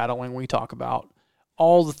 foreshadowing, we talk about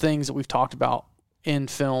all the things that we've talked about in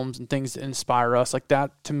films and things that inspire us.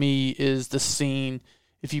 That to me is the scene.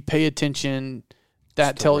 If you pay attention,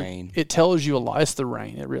 it tells you a lot. It's the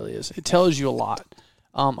rain. It really is. It tells you a lot.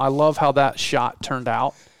 I love how that shot turned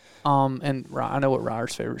out. And I know what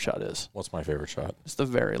Ryer's favorite shot is. What's my favorite shot? It's the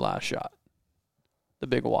very last shot. The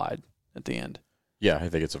big wide at the end. Yeah, I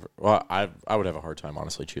think I would have a hard time,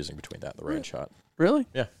 honestly, choosing between that and the rain shot. Really?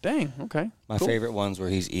 Yeah. Dang, okay. My favorite one's where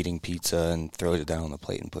he's eating pizza and throws it down on the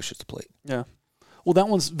plate and pushes the plate. Yeah. Well, that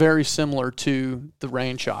one's very similar to the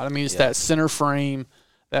rain shot. I mean, it's that center frame,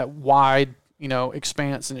 that wide,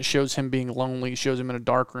 expanse, and it shows him being lonely. It shows him in a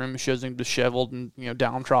dark room. It shows him disheveled and,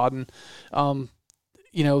 downtrodden.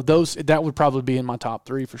 That would probably be in my top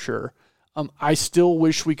 3 for sure. I still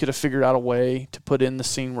wish we could have figured out a way to put in the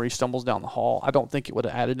scene where he stumbles down the hall. I don't think it would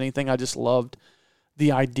have added anything. I just loved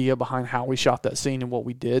the idea behind how we shot that scene and what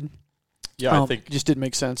we did. Yeah, I think it just didn't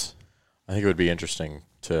make sense. I think it would be interesting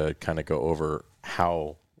to kind of go over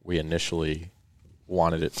how we initially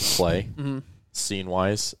wanted it to play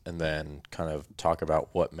scene-wise, and then kind of talk about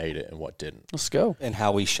what made it and what didn't. Let's go. And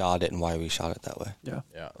how we shot it and why we shot it that way. Yeah.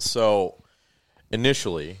 Yeah. So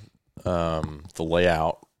initially, the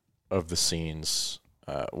layout of the scenes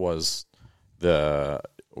was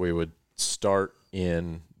we would start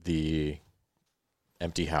in the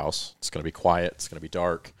empty house. It's going to be quiet. It's going to be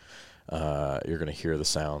dark. You're going to hear the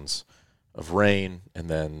sounds of rain and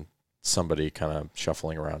then somebody kind of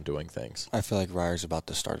shuffling around doing things. I feel like Ryer's about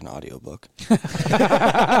to start an audiobook. It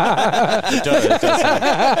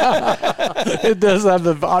does have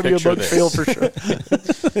the audiobook feel for sure.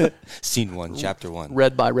 Scene 1, chapter 1.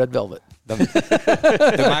 Read by Red Velvet.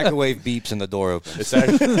 The microwave beeps and the door opens.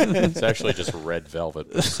 It's actually just Red Velvet.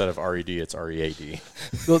 Instead of R-E-D, it's R-E-A-D.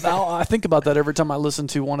 Well, I think about that every time I listen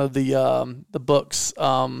to one of the books,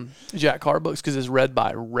 Jack Carr books, because it's read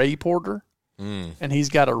by Ray Porter. And he's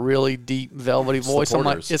got a really deep, velvety voice. I'm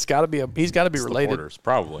like, he's got to be related. Porters,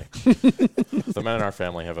 probably. The men in our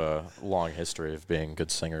family have a long history of being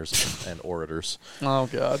good singers and orators. Oh,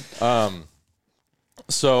 God.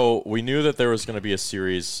 So we knew that there was going to be a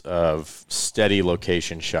series of steady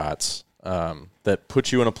location shots that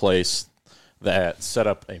put you in a place that set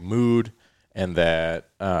up a mood and that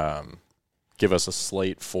give us a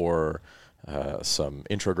slate for some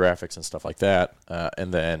intro graphics and stuff like that,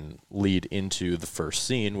 and then lead into the first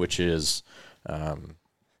scene, which is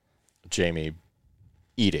Jamie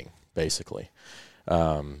eating, basically.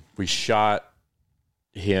 We shot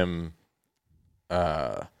him...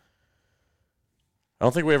 I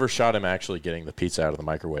don't think we ever shot him actually getting the pizza out of the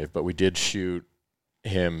microwave, but we did shoot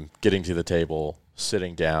him getting to the table,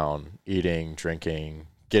 sitting down, eating, drinking,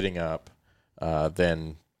 getting up,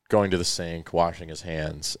 then going to the sink, washing his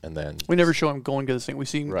hands, and then... We never show him going to the sink. We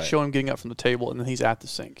show him getting up from the table, and then he's at the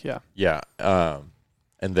sink, yeah. Yeah,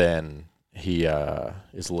 and then he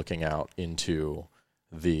is looking out into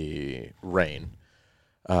the rain.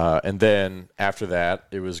 And then after that,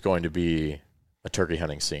 it was going to be a turkey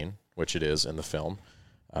hunting scene, which it is in the film.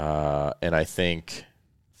 And I think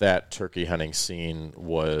that turkey hunting scene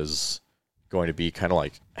was going to be kind of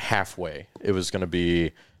like halfway. It was going to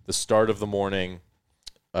be the start of the morning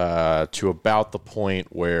to about the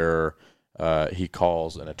point where he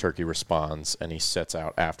calls and a turkey responds, and he sets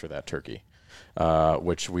out after that turkey,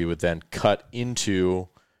 which we would then cut into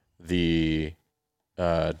the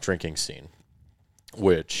drinking scene,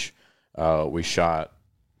 which we shot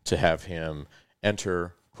to have him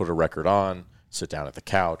enter, put a record on, sit down at the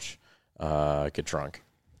couch, get drunk.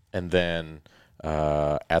 And then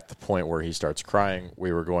at the point where he starts crying,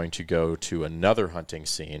 we were going to go to another hunting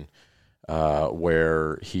scene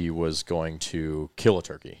where he was going to kill a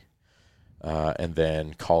turkey and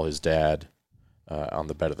then call his dad on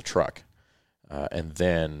the bed of the truck. And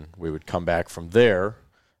then we would come back from there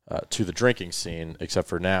to the drinking scene, except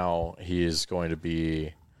for now he is going to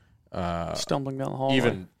be... stumbling down the hall.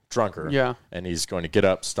 Even drunker. Yeah. And he's going to get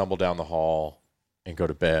up, stumble down the hall, and go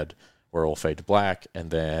to bed, where it will fade to black.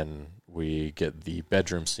 And then we get the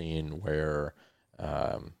bedroom scene where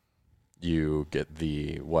you get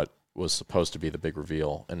what was supposed to be the big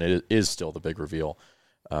reveal, and it is still the big reveal,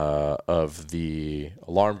 of the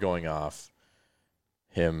alarm going off,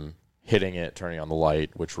 him hitting it, turning on the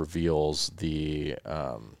light, which reveals the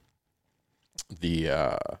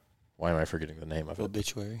why am I forgetting the name of it?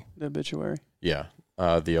 Obituary. The obituary. Yeah.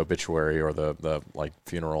 The obituary or the like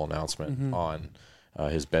funeral announcement on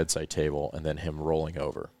his bedside table, and then him rolling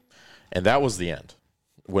over. And that was the end.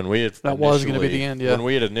 When we had that was going to be the end, yeah. When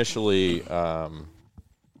we had initially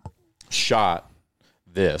shot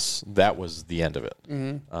this, that was the end of it.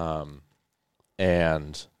 Mm-hmm.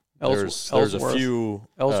 And there's a few...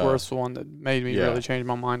 Ellsworth's the one that made me really change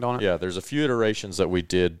my mind on it. Yeah, there's a few iterations that we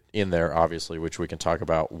did in there, obviously, which we can talk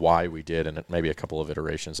about why we did, and maybe a couple of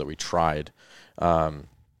iterations that we tried.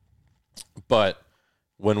 But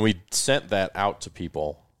when we sent that out to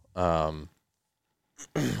people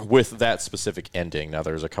with that specific ending, now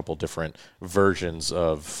there's a couple different versions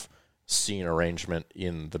of scene arrangement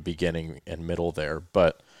in the beginning and middle there,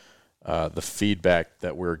 but the feedback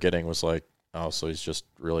that we were getting was like, oh, so he's just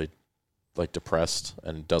really like depressed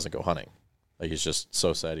and doesn't go hunting. Like he's just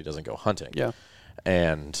so sad he doesn't go hunting. Yeah.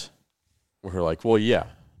 And we were like, well, yeah,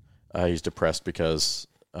 he's depressed because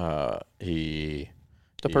the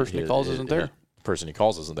person he calls isn't there. The person he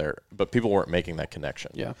calls isn't there. But people weren't making that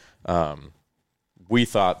connection. Yeah. We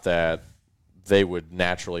thought that they would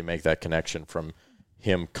naturally make that connection from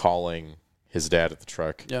him calling his dad at the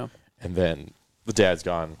truck. Yeah. And then the dad's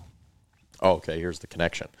gone, oh, okay, here's the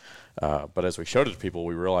connection. But as we showed it to people,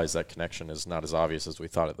 we realized that connection is not as obvious as we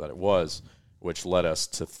thought that it was, which led us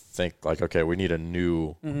to think like, okay, we need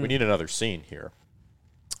we need another scene here.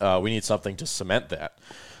 We need something to cement that.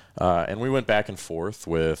 And we went back and forth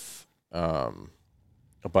with a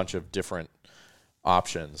bunch of different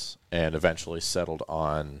options and eventually settled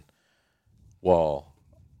on, well,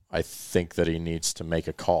 I think that he needs to make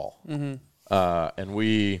a call. Mm-hmm.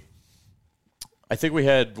 And I think we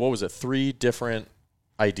had, 3 different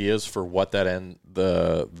ideas for what that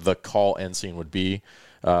the call end scene would be.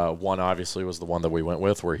 One obviously was the one that we went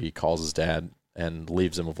with, where he calls his dad and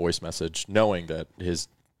leaves him a voice message, knowing that his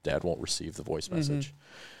dad won't receive the voice message.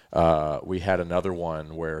 We had another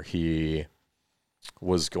one where he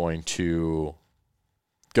was going to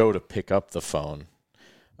go to pick up the phone,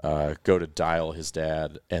 go to dial his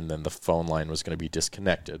dad, and then the phone line was going to be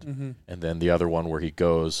disconnected. Mm-hmm. And then the other one where he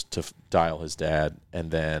goes to dial his dad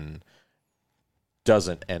and then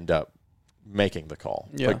doesn't end up making the call,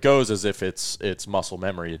 but goes as if it's muscle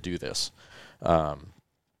memory to do this.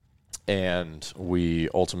 And we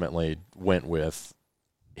ultimately went with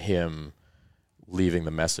him leaving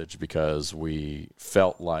the message because we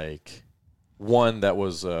felt like, one, that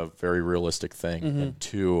was a very realistic thing, and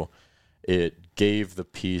 2, it gave the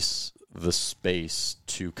piece the space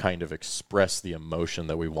to kind of express the emotion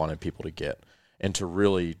that we wanted people to get and to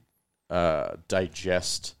really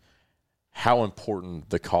digest how important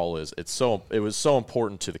the call is. It was so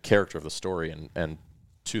important to the character of the story and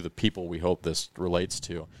to the people we hope this relates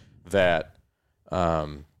to, that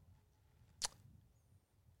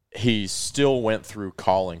he still went through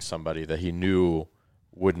calling somebody that he knew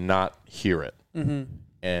would not hear it,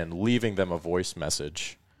 and leaving them a voice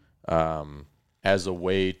message as a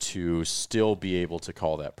way to still be able to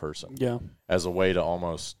call that person, as a way to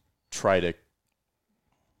almost try to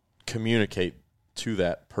communicate to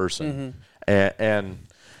that person, and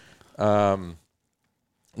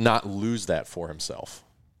not lose that for himself.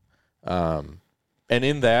 And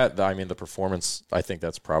in that, I mean, the performance, I think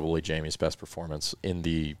that's probably Jamie's best performance in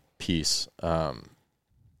the piece.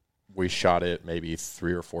 We shot it maybe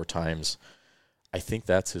 3 or 4 times. I think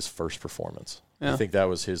that's his first performance. I think that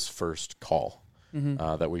was his first call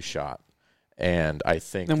that we shot. And I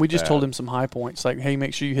think... And we just told him some high points, like, hey,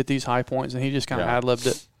 make sure you hit these high points, and he just kind of ad-libbed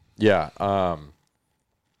it. Yeah.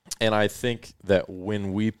 And I think that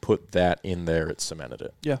when we put that in there, it cemented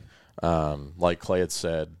it. Yeah. Like Clay had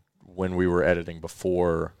said, when we were editing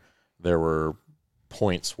before, there were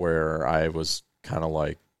points where I was kind of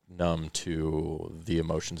like numb to the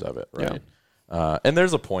emotions of it, right? Yeah. And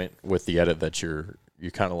there's a point with the edit that you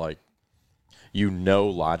kind of like,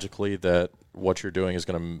 logically that what you're doing is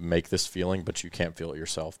going to make this feeling, but you can't feel it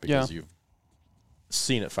yourself because you've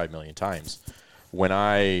seen it 5 million times. When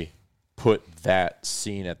I put that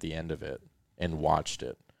scene at the end of it and watched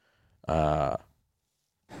it,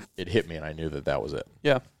 it hit me, and I knew that was it.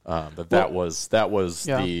 Yeah. That was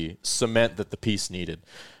the cement that the piece needed,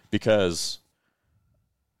 because,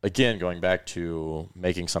 again, going back to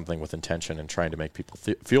making something with intention and trying to make people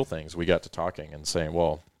feel things, we got to talking and saying,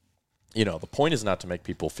 well, the point is not to make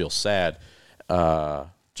people feel sad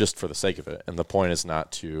just for the sake of it, and the point is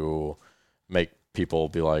not to make people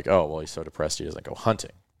be like, oh, well, he's so depressed he doesn't go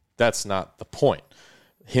hunting. That's not the point.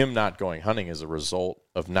 Him not going hunting is a result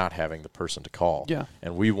of not having the person to call. Yeah.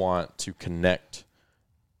 And we want to connect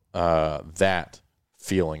that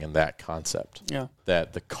feeling and that concept. Yeah.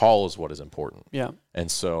 That the call is what is important. Yeah.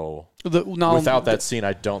 And so without that scene,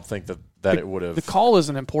 I don't think that it would have... The call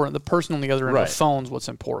isn't important. The person on the other end of the phone is what's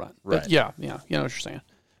important. Right. But yeah, you know what you're saying.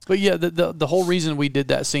 But yeah, the whole reason we did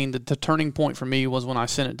that scene, the turning point for me was when I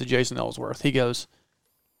sent it to Jason Ellsworth. He goes,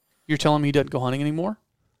 "You're telling me he doesn't go hunting anymore?"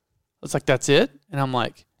 It's like, "That's it?" And I'm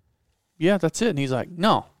like, "Yeah, that's it." And he's like,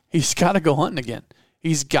 "No, he's got to go hunting again.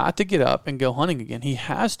 He's got to get up and go hunting again. He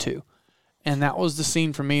has to." And that was the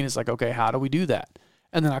scene for me. And it's like, okay, how do we do that?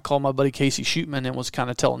 And then I called my buddy Casey Shootman and was kind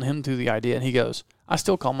of telling him through the idea. And he goes, "I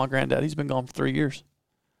still call my granddad. He's been gone for 3 years."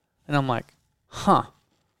 And I'm like, huh,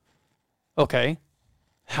 okay,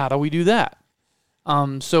 how do we do that?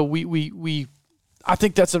 So we I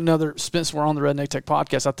think that's another, since we're on the Redneck Tech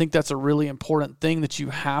podcast, I think that's a really important thing that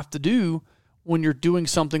you have to do when you're doing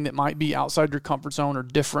something that might be outside your comfort zone or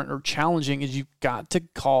different or challenging, is you've got to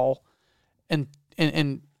call and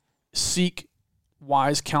seek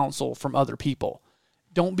wise counsel from other people.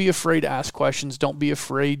 Don't be afraid to ask questions. Don't be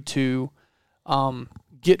afraid to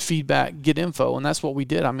get feedback, get info. And that's what we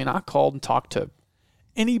did. I mean, I called and talked to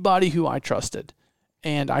anybody who I trusted.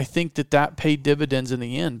 And I think that paid dividends in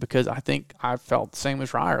the end, because I think I felt the same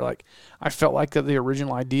as Ryer. Like, I felt like that the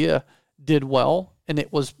original idea did well and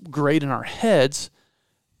it was great in our heads.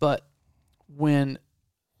 But when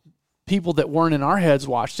people that weren't in our heads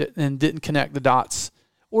watched it and didn't connect the dots,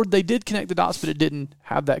 or they did connect the dots, but it didn't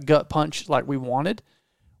have that gut punch like we wanted.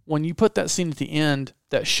 When you put that scene at the end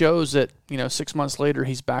that shows that, 6 months later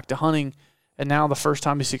he's back to hunting, and now the first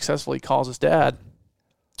time he successfully calls his dad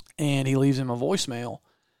and he leaves him a voicemail,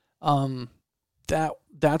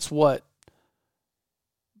 that's what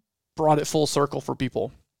brought it full circle for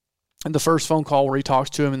people. And the first phone call where he talks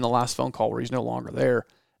to him and the last phone call where he's no longer there,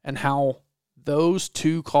 and how those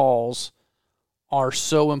two calls are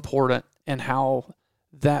so important, and how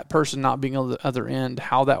that person not being on the other end,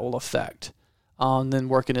 how that will affect. Then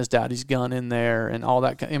working his daddy's gun in there and all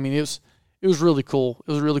that. I mean, it was really cool.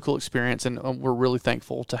 It was a really cool experience, and we're really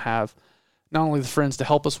thankful to have not only the friends to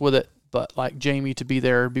help us with it, but like Jamie to be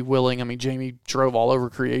there, be willing. I mean, Jamie drove all over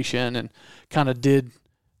creation and kind of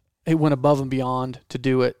it went above and beyond to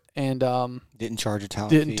do it. And didn't charge a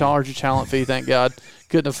talent didn't fee. charge a talent fee, thank God.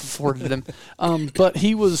 Couldn't have afforded him. But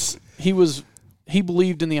he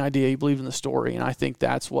believed in the idea, he believed in the story, and I think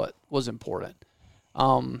that's what was important.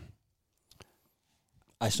 I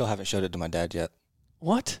still haven't showed it to my dad yet.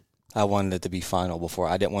 What? I wanted it to be final before.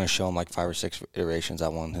 I didn't want to show him like 5 or 6 iterations. I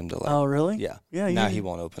wanted him to like. Oh, really? Yeah. Yeah. Now he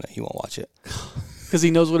won't open it. He won't watch it. Because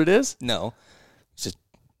he knows what it is? No. It's just,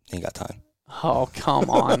 he ain't got time. Oh, come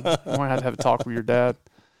on. I might have to have a talk with your dad.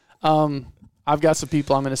 I've got some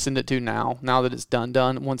people I'm going to send it to now that it's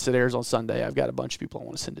done. Once it airs on Sunday, I've got a bunch of people I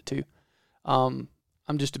want to send it to. I'm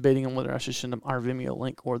just debating on whether I should send them our Vimeo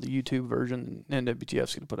link or the YouTube version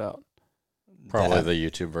NWTF's going to put out. Probably the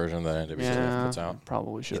YouTube version that NWTF puts out.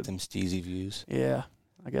 Probably should. Get them steezy views. Yeah.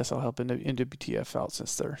 I guess I'll help NWTF out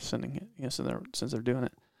since they're sending it, since they're doing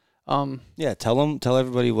it. Yeah, tell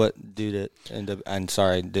everybody what dude it I'm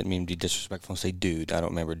sorry, I didn't mean to be disrespectful and say dude. I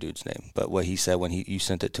don't remember dude's name, but what he said when you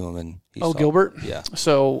sent it to him and he saw Gilbert? It. Yeah.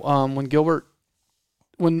 So when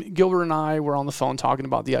Gilbert and I were on the phone talking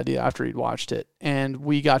about the idea after he'd watched it, and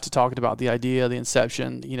we got to talking about the idea, the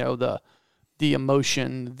inception, the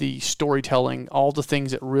emotion, the storytelling, all the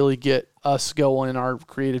things that really get us going and our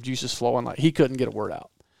creative juices flowing. Like, he couldn't get a word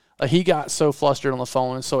out. Like, he got so flustered on the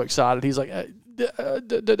phone and so excited. He's like, I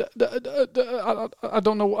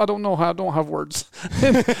don't know. I don't have words.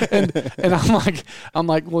 and I'm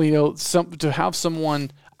like, well, to have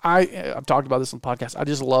someone, I've talked about this on the podcast. I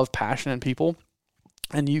just love passion in people,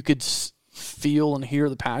 and you could feel and hear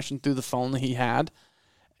the passion through the phone that he had.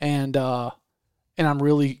 And I'm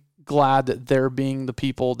really glad that they're being the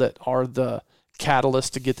people that are the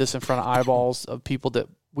catalyst to get this in front of eyeballs of people that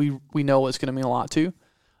we know it's going to mean a lot to.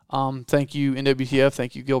 Thank you, NWTF.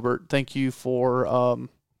 Thank you, Gilbert. Thank you for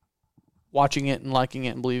watching it and liking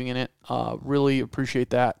it and believing in it. Really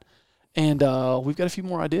appreciate that. And we've got a few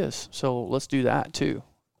more ideas, so let's do that too.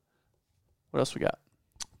 What else we got?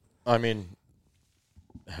 I mean,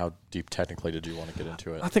 how deep technically did you want to get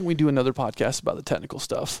into it? I think we do another podcast about the technical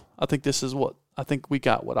stuff. I think we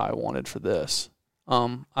got what I wanted for this.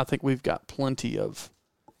 I think we've got plenty of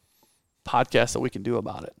podcasts that we can do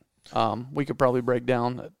about it. We could probably break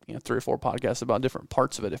down 3 or 4 podcasts about different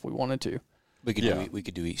parts of it if we wanted to. We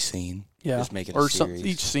could do each scene. Yeah, just make it or a series.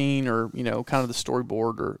 each scene, or kind of the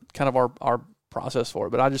storyboard, or kind of our process for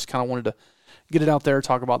it. But I just kind of wanted to get it out there,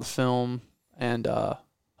 talk about the film, and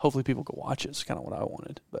hopefully people could watch it. It's kind of what I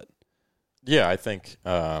wanted. But yeah, I think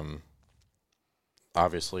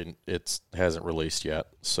obviously it hasn't released yet,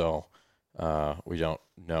 so we don't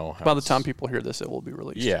know how. By the time people hear this, it will be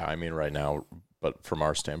released. Yeah, I mean right now, but from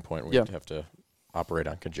our standpoint, we have to operate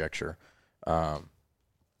on conjecture.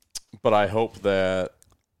 But I hope that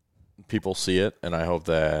people see it, and I hope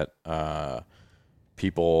that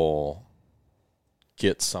people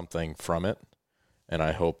get something from it, and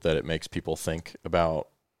I hope that it makes people think about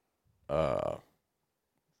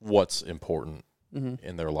what's important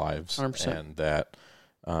in their lives, 100%. and that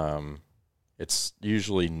it's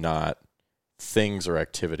usually not things or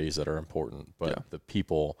activities that are important, but the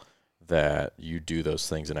people that you do those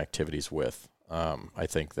things and activities with. I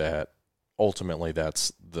think that ultimately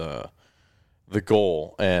that's the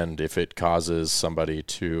goal. And if it causes somebody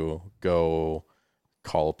to go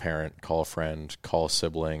call a parent, call a friend, call a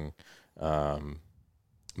sibling,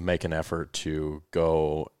 make an effort to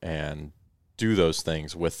go and do those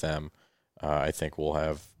things with them, I think we'll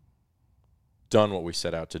have done what we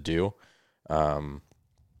set out to do. I'm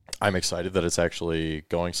excited that it's actually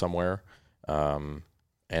going somewhere, and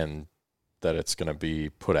that it's going to be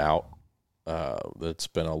put out. It's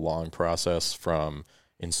been a long process from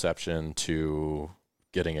inception to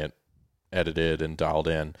getting it edited and dialed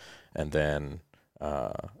in, and then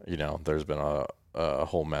there's been a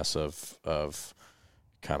whole mess of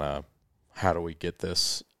kind of how do we get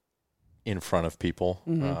this in front of people.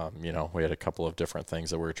 We had a couple of different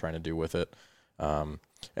things that we were trying to do with it, and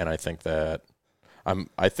I think that and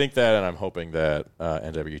I'm hoping that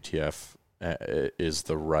NWTF is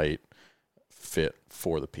the right fit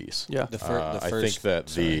for the piece. Yeah. I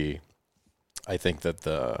think that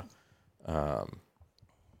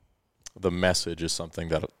the message is something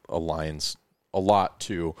that aligns a lot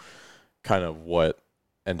to kind of what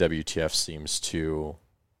NWTF seems to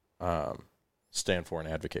stand for and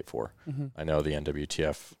advocate for. Mm-hmm. I know the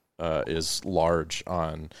NWTF is large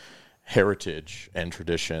on heritage and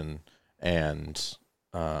tradition and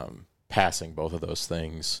passing both of those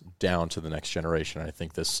things down to the next generation. I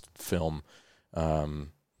think this film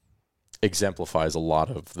exemplifies a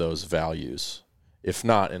lot of those values, if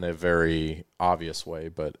not in a very obvious way,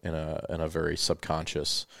 but in a very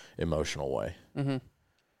subconscious, emotional way. Mm-hmm.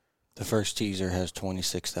 The first teaser has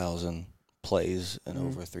 26,000 plays and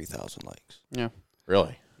over 3,000 likes. Yeah.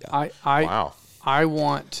 Really? Yeah. Wow. I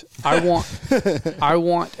want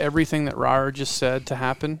everything that Ryer just said to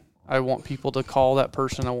happen. I want people to call that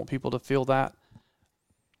person. I want people to feel that.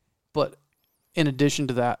 But in addition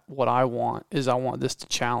to that, what I want this to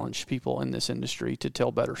challenge people in this industry to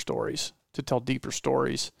tell better stories, to tell deeper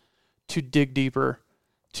stories, to dig deeper,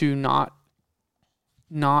 to not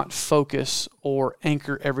focus or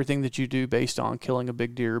anchor everything that you do based on killing a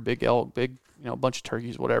big deer, big elk, big, bunch of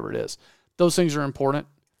turkeys, whatever it is. Those things are important,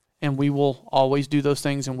 and we will always do those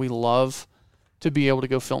things, and we love to be able to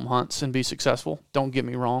go film hunts and be successful. Don't get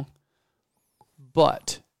me wrong.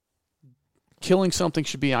 But killing something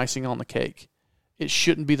should be icing on the cake. It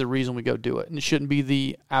shouldn't be the reason we go do it, and it shouldn't be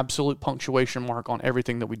the absolute punctuation mark on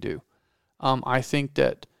everything that we do. I think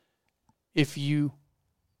that if you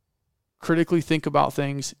critically think about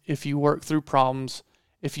things, if you work through problems,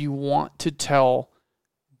 if you want to tell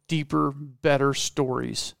deeper, better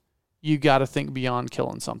stories, you got to think beyond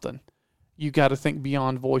killing something. You got to think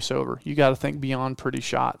beyond voiceover. You got to think beyond pretty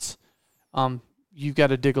shots. You've got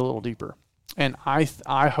to dig a little deeper. And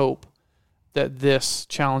I hope that this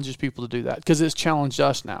challenges people to do that, because it's challenged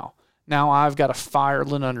us now. Now I've got a fire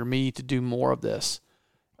lit under me to do more of this.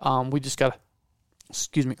 We just got to,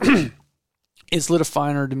 excuse me, it's lit a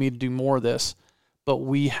fire under me to do more of this, but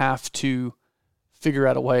we have to figure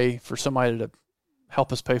out a way for somebody to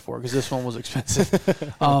help us pay for it, because this one was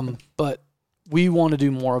expensive. But we want to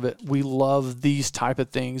do more of it. We love these type of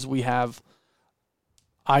things. We have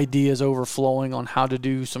ideas overflowing on how to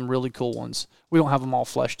do some really cool ones. We don't have them all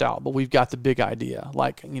fleshed out, but we've got the big idea.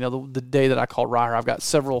 Like, the day that I called Ryer, I've got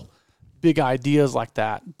several big ideas like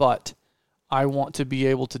that, but I want to be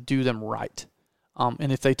able to do them right.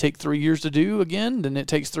 And if they take 3 years to do again, then it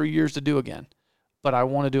takes 3 years to do again. But I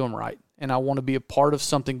want to do them right, and I want to be a part of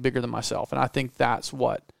something bigger than myself. And I think that's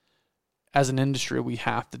what, as an industry, we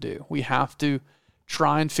have to do. We have to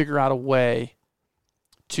try and figure out a way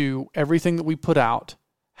to, everything that we put out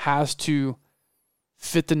has to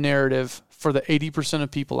fit the narrative for the 80%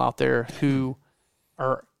 of people out there who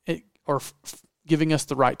are giving us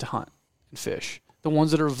the right to hunt and fish. The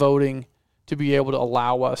ones that are voting to be able to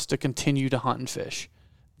allow us to continue to hunt and fish.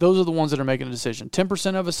 Those are the ones that are making a decision.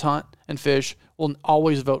 10% of us hunt and fish will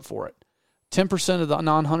always vote for it. 10% of the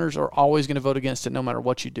non-hunters are always going to vote against it no matter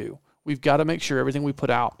what you do. We've got to make sure everything we put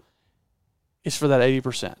out is for that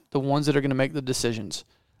 80%, the ones that are going to make the decisions.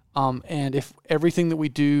 And if everything that we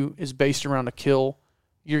do is based around a kill,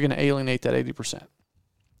 you're going to alienate that 80%.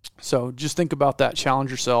 So just think about that.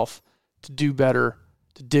 Challenge yourself to do better,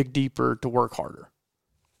 to dig deeper, to work harder.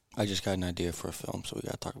 I just got an idea for a film, so we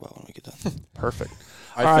got to talk about it when we get done. Perfect.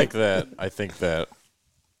 I think that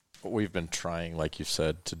we've been trying, like you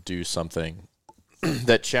said, to do something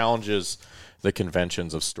that challenges the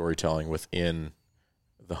conventions of storytelling within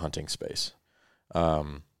the hunting space.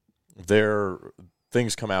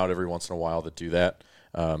 Things come out every once in a while that do that,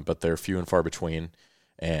 but they're few and far between.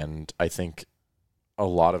 And I think a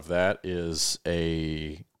lot of that is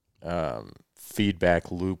a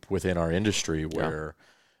feedback loop within our industry where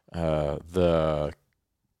the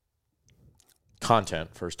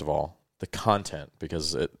content, first of all,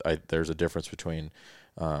 because there's a difference between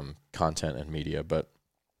content and media, but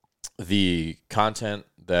the content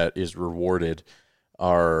that is rewarded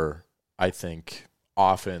are, I think,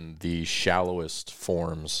 often the shallowest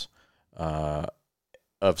forms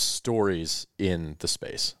of stories in the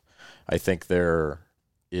space. I think there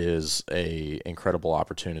is a incredible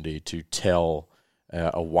opportunity to tell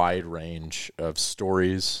a wide range of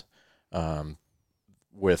stories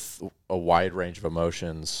with a wide range of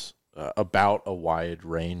emotions about a wide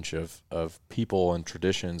range of people and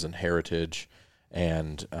traditions and heritage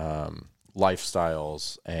and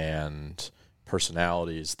lifestyles and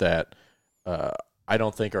personalities that I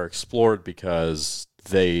don't think are explored because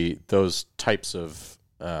those types of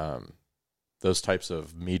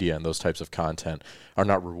media and those types of content are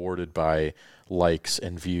not rewarded by likes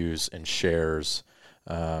and views and shares.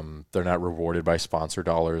 They're not rewarded by sponsor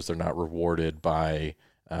dollars. They're not rewarded by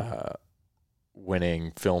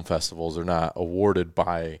winning film festivals. They're not awarded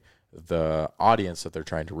by the audience that they're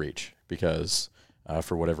trying to reach because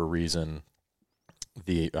for whatever reason,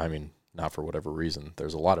 not for whatever reason.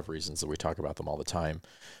 There's a lot of reasons that we talk about them all the time.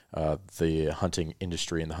 The hunting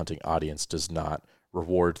industry and the hunting audience does not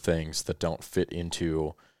reward things that don't fit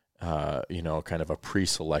into, kind of a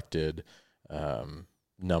pre-selected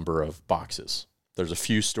number of boxes. There's a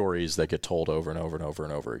few stories that get told over and over and over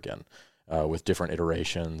and over again, with different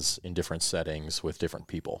iterations in different settings with different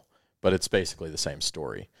people. But it's basically the same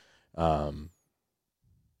story,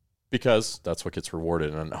 because that's what gets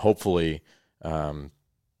rewarded. And hopefully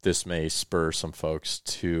this may spur some folks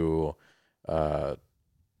to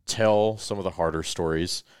tell some of the harder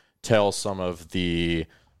stories, tell some of the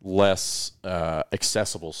less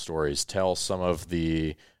accessible stories, tell some of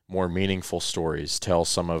the more meaningful stories, tell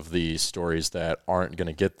some of the stories that aren't going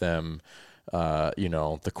to get them,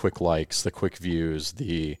 the quick likes, the quick views,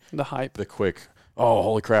 the hype, the quick, oh,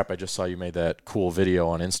 holy crap, I just saw you made that cool video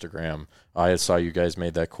on Instagram. I saw you guys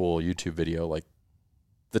made that cool YouTube video. Like,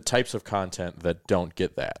 the types of content that don't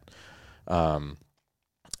get that.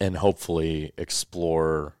 And hopefully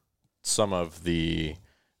explore some of the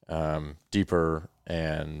deeper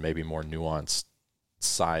and maybe more nuanced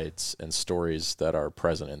sides and stories that are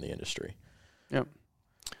present in the industry. Yep.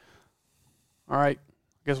 All right.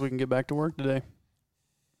 I guess we can get back to work today,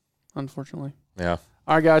 unfortunately. Yeah.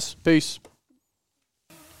 All right, guys. Peace.